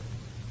checkbook,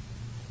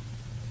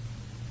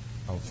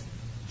 of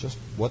just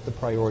what the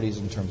priorities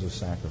in terms of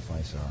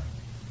sacrifice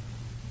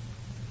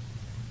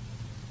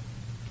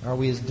are. Are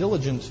we as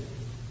diligent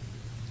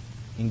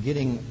in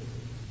getting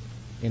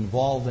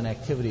involved in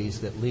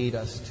activities that lead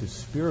us to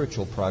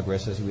spiritual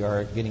progress as we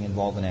are getting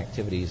involved in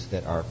activities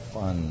that are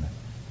fun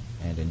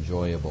and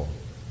enjoyable?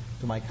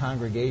 To my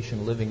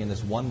congregation living in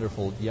this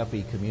wonderful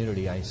yuppie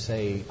community, I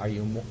say, are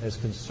you as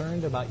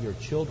concerned about your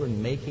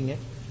children making it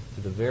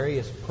to the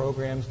various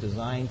programs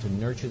designed to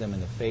nurture them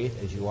in the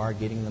faith as you are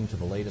getting them to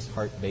the latest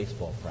Heart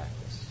baseball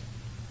practice?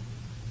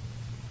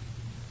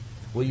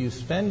 Will you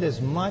spend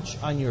as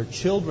much on your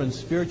children's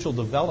spiritual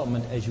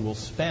development as you will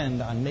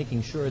spend on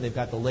making sure they've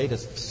got the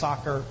latest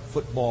soccer,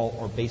 football,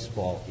 or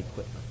baseball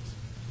equipment?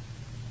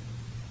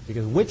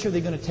 Because which are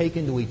they going to take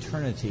into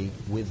eternity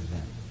with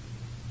them?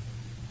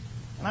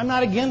 And I'm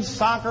not against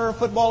soccer, or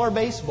football, or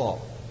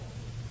baseball.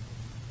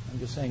 I'm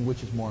just saying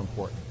which is more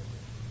important.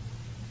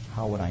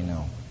 How would I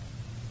know?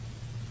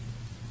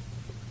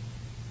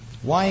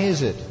 Why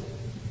is it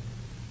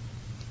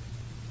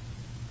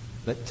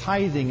that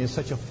tithing is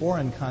such a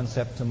foreign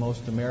concept to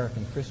most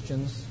American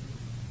Christians,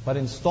 but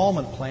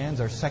installment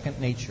plans are second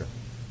nature?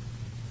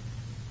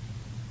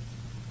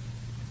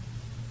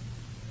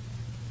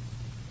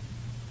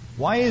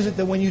 Why is it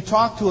that when you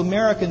talk to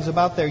Americans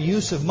about their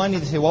use of money,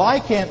 they say, well,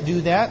 I can't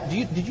do that.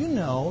 Did you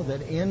know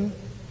that in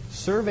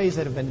surveys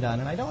that have been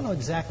done, and I don't know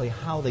exactly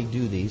how they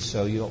do these,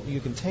 so you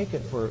can take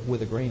it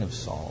with a grain of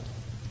salt,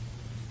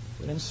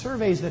 but in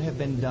surveys that have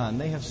been done,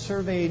 they have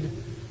surveyed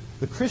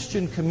the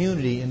Christian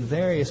community in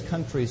various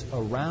countries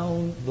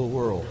around the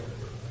world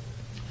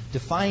to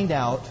find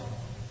out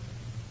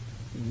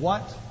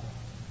what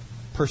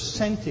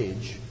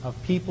percentage of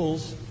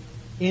people's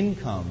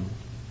income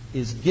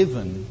is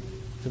given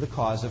to the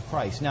cause of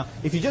Christ. Now,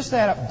 if you just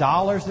add up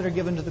dollars that are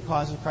given to the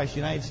cause of Christ, the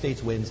United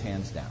States wins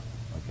hands down.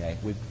 Okay,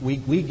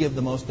 we give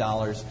the most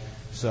dollars,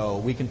 so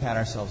we can pat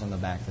ourselves on the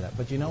back for that.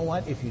 But you know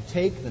what? If you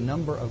take the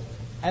number of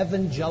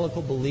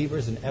evangelical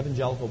believers and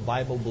evangelical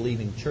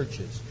Bible-believing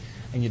churches,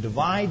 and you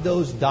divide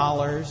those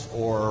dollars,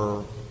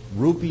 or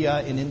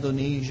rupiah in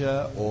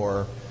Indonesia,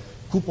 or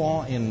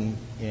coupon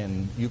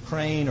in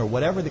Ukraine, or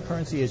whatever the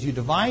currency is, you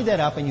divide that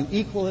up and you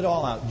equal it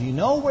all out. Do you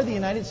know where the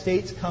United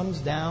States comes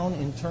down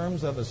in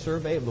terms of a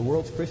survey of the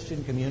world's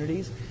Christian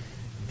communities?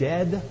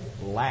 Dead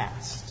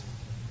last.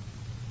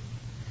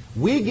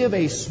 We give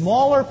a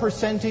smaller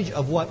percentage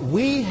of what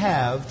we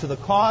have to the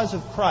cause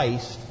of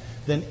Christ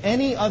than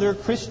any other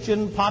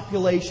Christian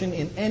population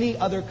in any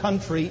other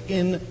country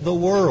in the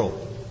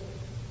world.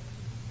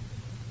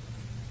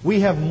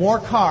 We have more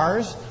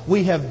cars,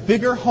 we have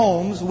bigger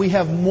homes, we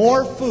have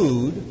more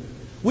food.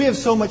 We have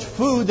so much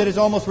food that it's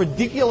almost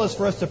ridiculous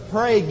for us to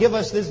pray, give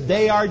us this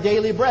day our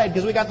daily bread,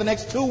 because we got the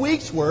next 2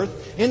 weeks'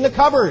 worth in the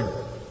cupboard.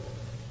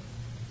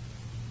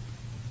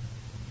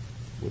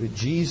 Would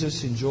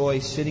Jesus enjoy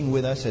sitting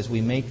with us as we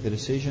make the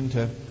decision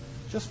to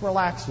just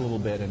relax a little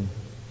bit and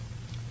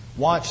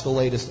watch the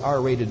latest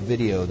R-rated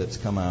video that's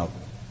come out?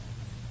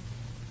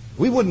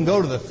 We wouldn't go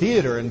to the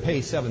theater and pay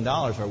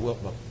 $7, or we'll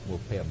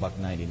pay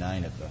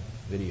 $1.99 at the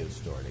video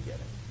store to get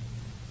it.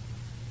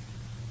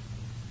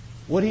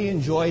 Would he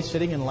enjoy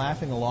sitting and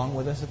laughing along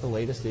with us at the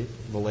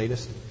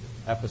latest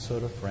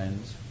episode of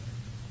Friends?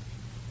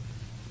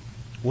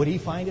 Would he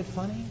find it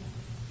funny?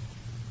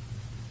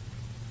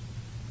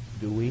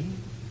 Do we?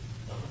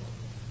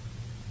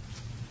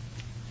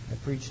 I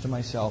preach to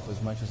myself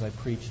as much as I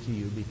preach to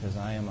you, because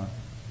I am a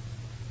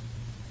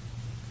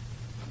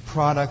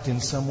product in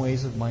some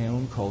ways of my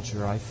own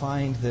culture. I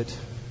find that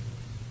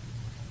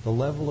the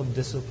level of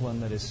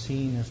discipline that is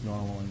seen as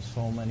normal in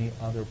so many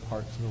other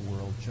parts of the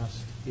world just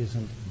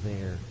isn't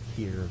there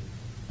here,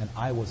 and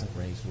I wasn't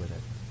raised with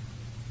it.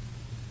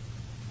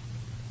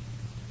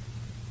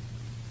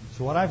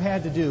 So what I've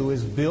had to do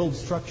is build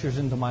structures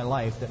into my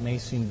life that may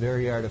seem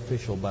very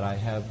artificial, but I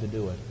have to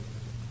do it.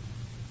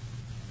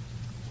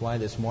 That's why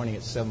this morning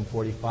at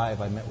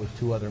 7:45 I met with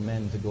 2 other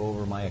men to go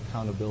over my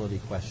accountability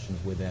questions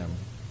with them.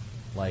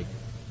 Like,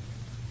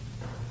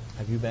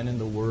 have you been in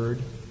the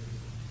Word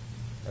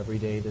every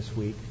day this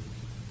week?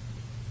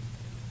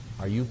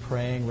 Are you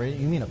praying?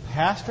 You mean a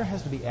pastor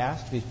has to be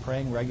asked if he's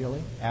praying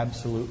regularly?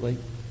 Absolutely.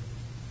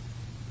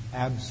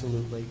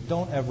 Absolutely.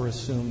 Don't ever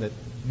assume that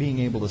being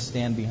able to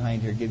stand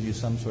behind here gives you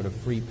some sort of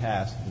free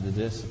pass. The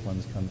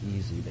disciplines come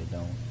easy. They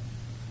don't.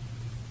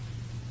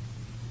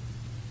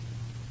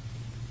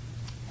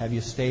 Have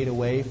you stayed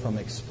away from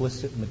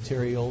explicit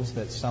materials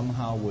that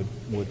somehow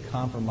would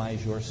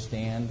compromise your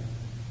stand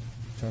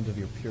in terms of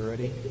your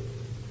purity?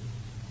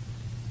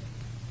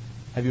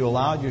 Have you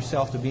allowed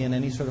yourself to be in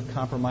any sort of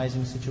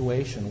compromising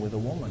situation with a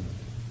woman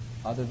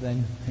other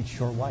than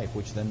your wife,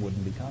 which then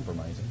wouldn't be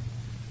compromising,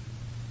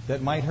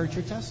 that might hurt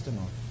your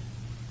testimony?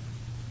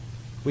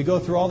 We go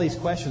through all these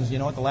questions. You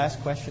know what the last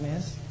question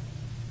is?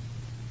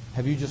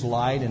 Have you just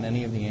lied in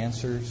any of the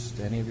answers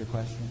to any of your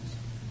questions?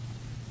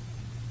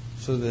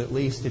 So that at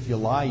least if you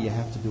lie, you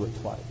have to do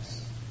it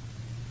twice.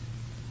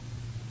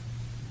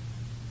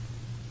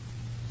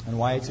 And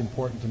why it's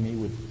important to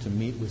me to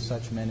meet with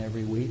such men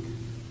every week.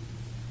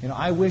 You know,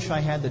 I wish I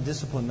had the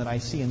discipline that I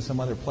see in some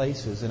other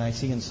places and I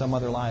see in some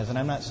other lives. And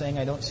I'm not saying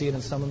I don't see it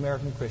in some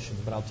American Christians,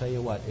 but I'll tell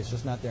you what, it's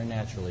just not there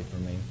naturally for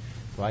me.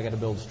 So I got to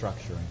build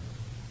structure in.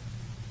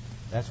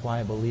 That's why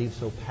I believe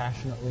so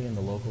passionately in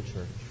the local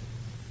church.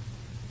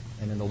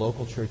 And in the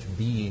local church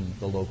being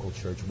the local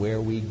church, where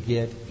we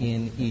get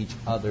in each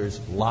other's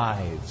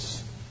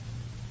lives.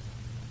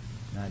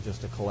 Not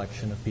just a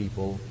collection of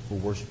people who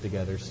worship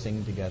together,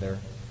 sing together,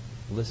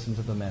 listen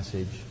to the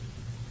message,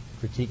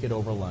 critique it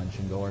over lunch,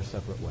 and go our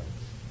separate ways.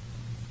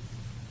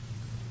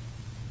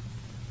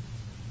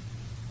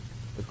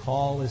 The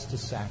call is to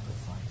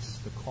sacrifice.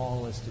 The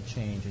call is to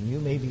change. And you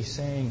may be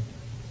saying,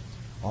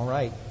 all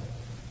right,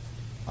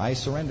 I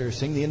surrender,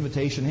 sing the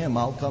invitation hymn,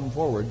 I'll come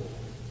forward.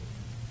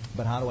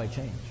 But how do I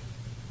change?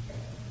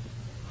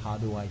 How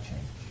do I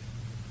change?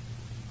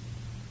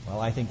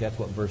 Well, I think that's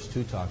what verse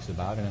 2 talks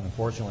about. And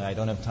unfortunately, I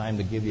don't have time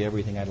to give you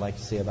everything I'd like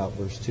to say about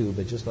verse 2,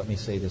 but just let me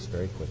say this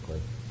very quickly.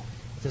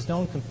 It says,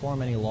 don't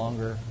conform any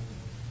longer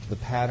to the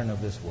pattern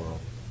of this world.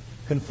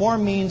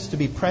 Conform means to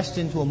be pressed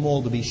into a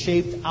mold, to be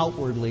shaped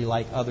outwardly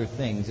like other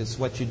things. It's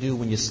what you do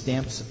when you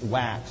stamp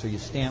wax or you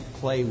stamp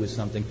clay with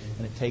something,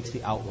 and it takes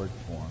the outward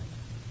form.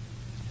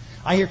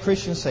 I hear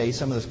Christians say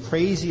some of the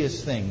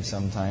craziest things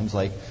sometimes,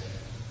 like,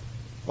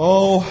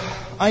 oh,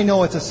 I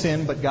know it's a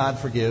sin, but God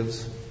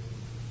forgives.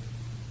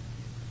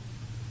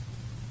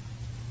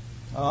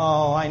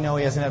 Oh, I know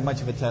he hasn't had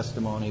much of a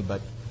testimony,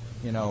 but,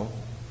 you know,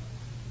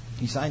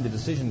 he signed the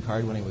decision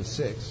card when he was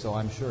 6, so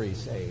I'm sure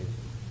he's saved.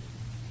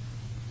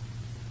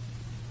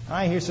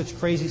 I hear such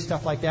crazy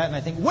stuff like that, and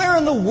I think, where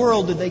in the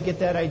world did they get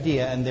that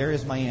idea? And there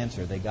is my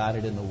answer. They got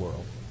it in the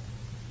world.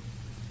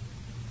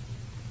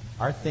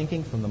 Our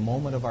thinking from the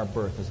moment of our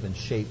birth has been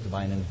shaped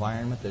by an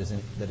environment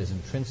that is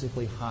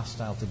intrinsically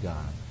hostile to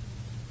God.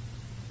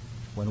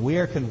 When we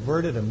are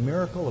converted, a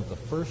miracle of the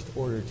first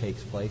order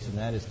takes place, and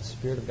that is the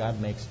Spirit of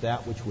God makes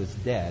that which was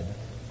dead,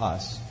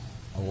 us,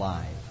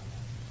 alive.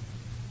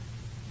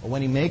 But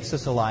when He makes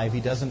us alive,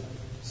 He doesn't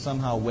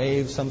somehow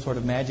wave some sort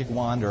of magic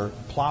wand or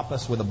plop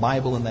us with a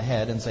Bible in the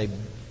head and say,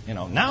 you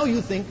know, now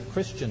you think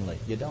Christianly.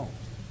 You don't.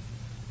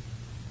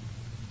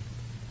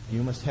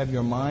 You must have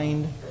your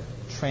mind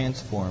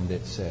transformed,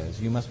 it says.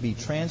 You must be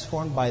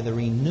transformed by the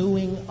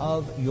renewing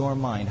of your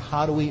mind.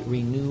 How do we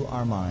renew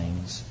our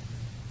minds?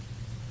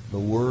 The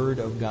Word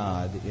of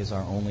God is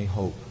our only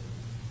hope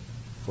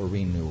for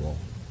renewal.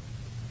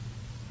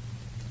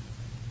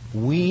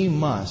 We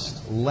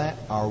must let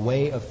our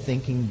way of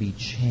thinking be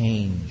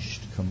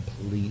changed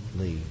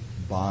completely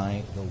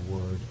by the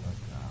Word of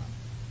God.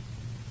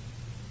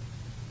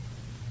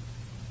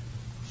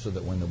 So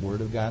that when the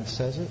Word of God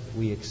says it,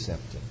 we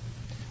accept it.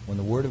 When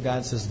the Word of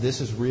God says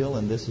this is real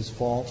and this is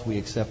false, we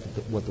accept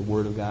what the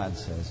Word of God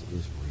says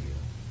is real.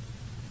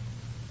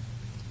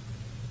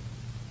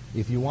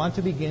 If you want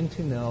to begin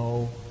to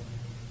know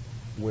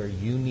where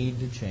you need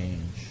to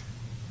change,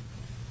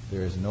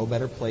 there is no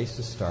better place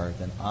to start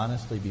than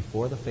honestly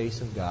before the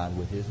face of God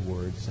with His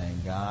Word,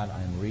 saying, God,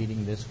 I'm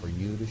reading this for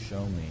you to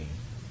show me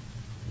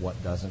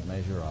what doesn't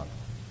measure up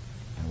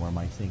and where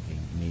my thinking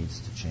needs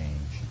to change.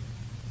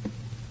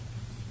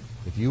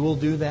 If you will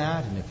do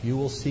that, and if you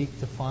will seek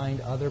to find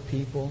other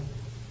people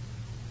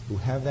who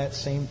have that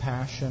same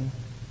passion,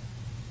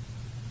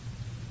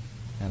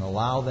 and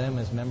allow them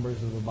as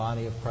members of the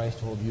body of Christ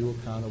to hold you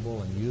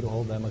accountable and you to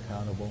hold them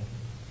accountable,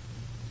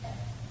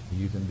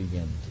 you can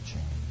begin to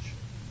change.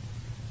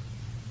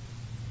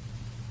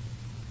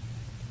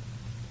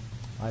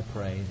 I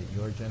pray that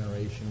your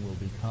generation will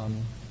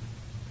become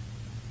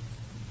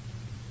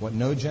what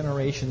no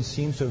generation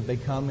seems to have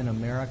become in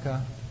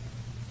America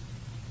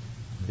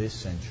this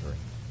century.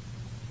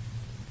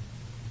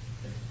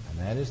 And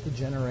that is the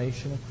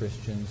generation of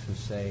Christians who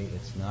say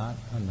it's not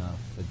enough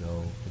to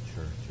go to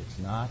church. It's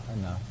not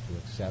enough to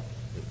accept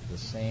the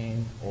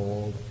same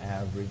old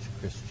average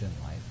Christian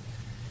life.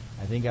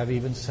 I think I've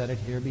even said it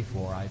here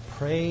before. I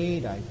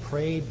prayed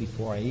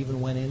before I even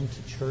went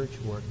into church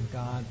work.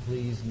 God,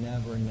 please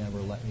never, never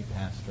let me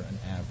pastor an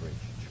average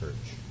church.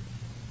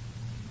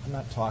 I'm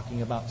not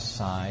talking about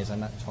size. I'm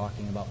not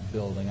talking about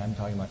building. I'm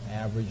talking about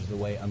average the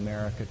way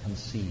America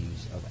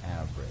conceives of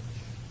average.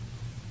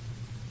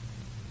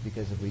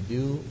 Because if we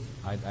do,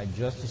 I'd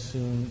just as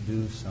soon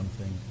do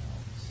something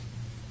else.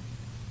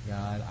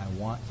 God, I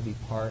want to be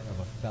part of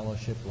a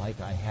fellowship like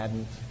I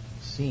hadn't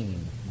seen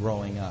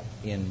growing up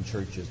in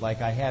churches,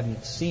 like I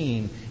hadn't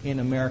seen in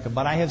America,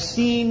 but I have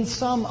seen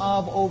some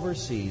of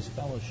overseas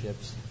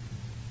fellowships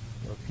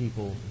where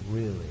people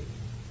really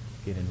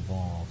get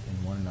involved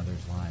in one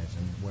another's lives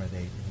and where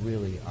they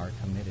really are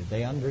committed.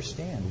 They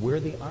understand we're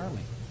the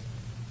army.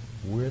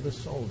 We're the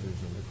soldiers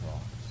of the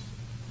cross.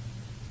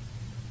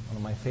 One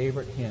of my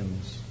favorite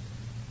hymns,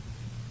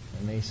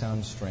 it may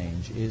sound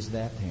strange, is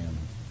that hymn.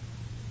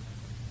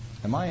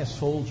 Am I a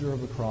soldier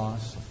of the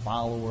cross, a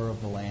follower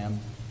of the Lamb?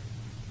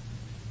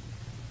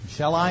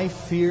 Shall I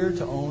fear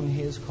to own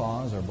His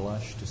cause or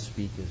blush to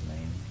speak His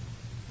name?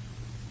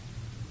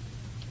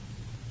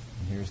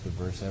 And here's the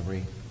verse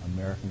every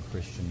American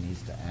Christian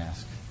needs to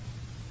ask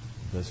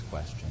this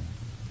question.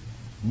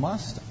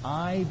 Must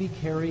I be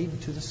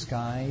carried to the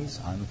skies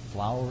on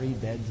flowery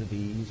beds of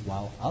ease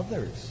while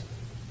others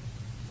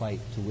fight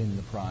to win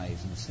the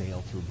prize and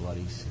sail through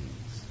bloody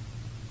seas?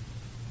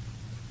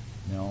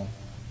 No.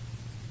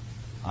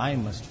 I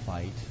must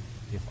fight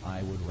if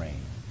I would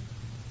reign.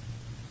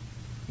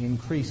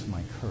 Increase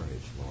my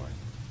courage, Lord.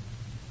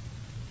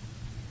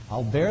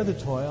 I'll bear the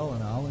toil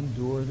and I'll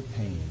endure the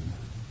pain,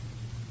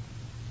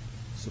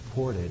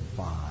 supported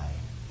by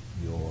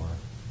your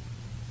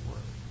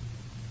word.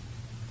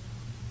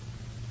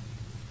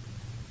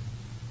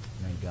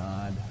 May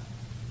God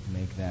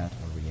make that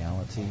a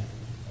reality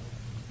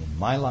in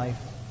my life.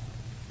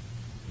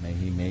 May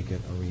He make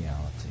it a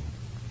reality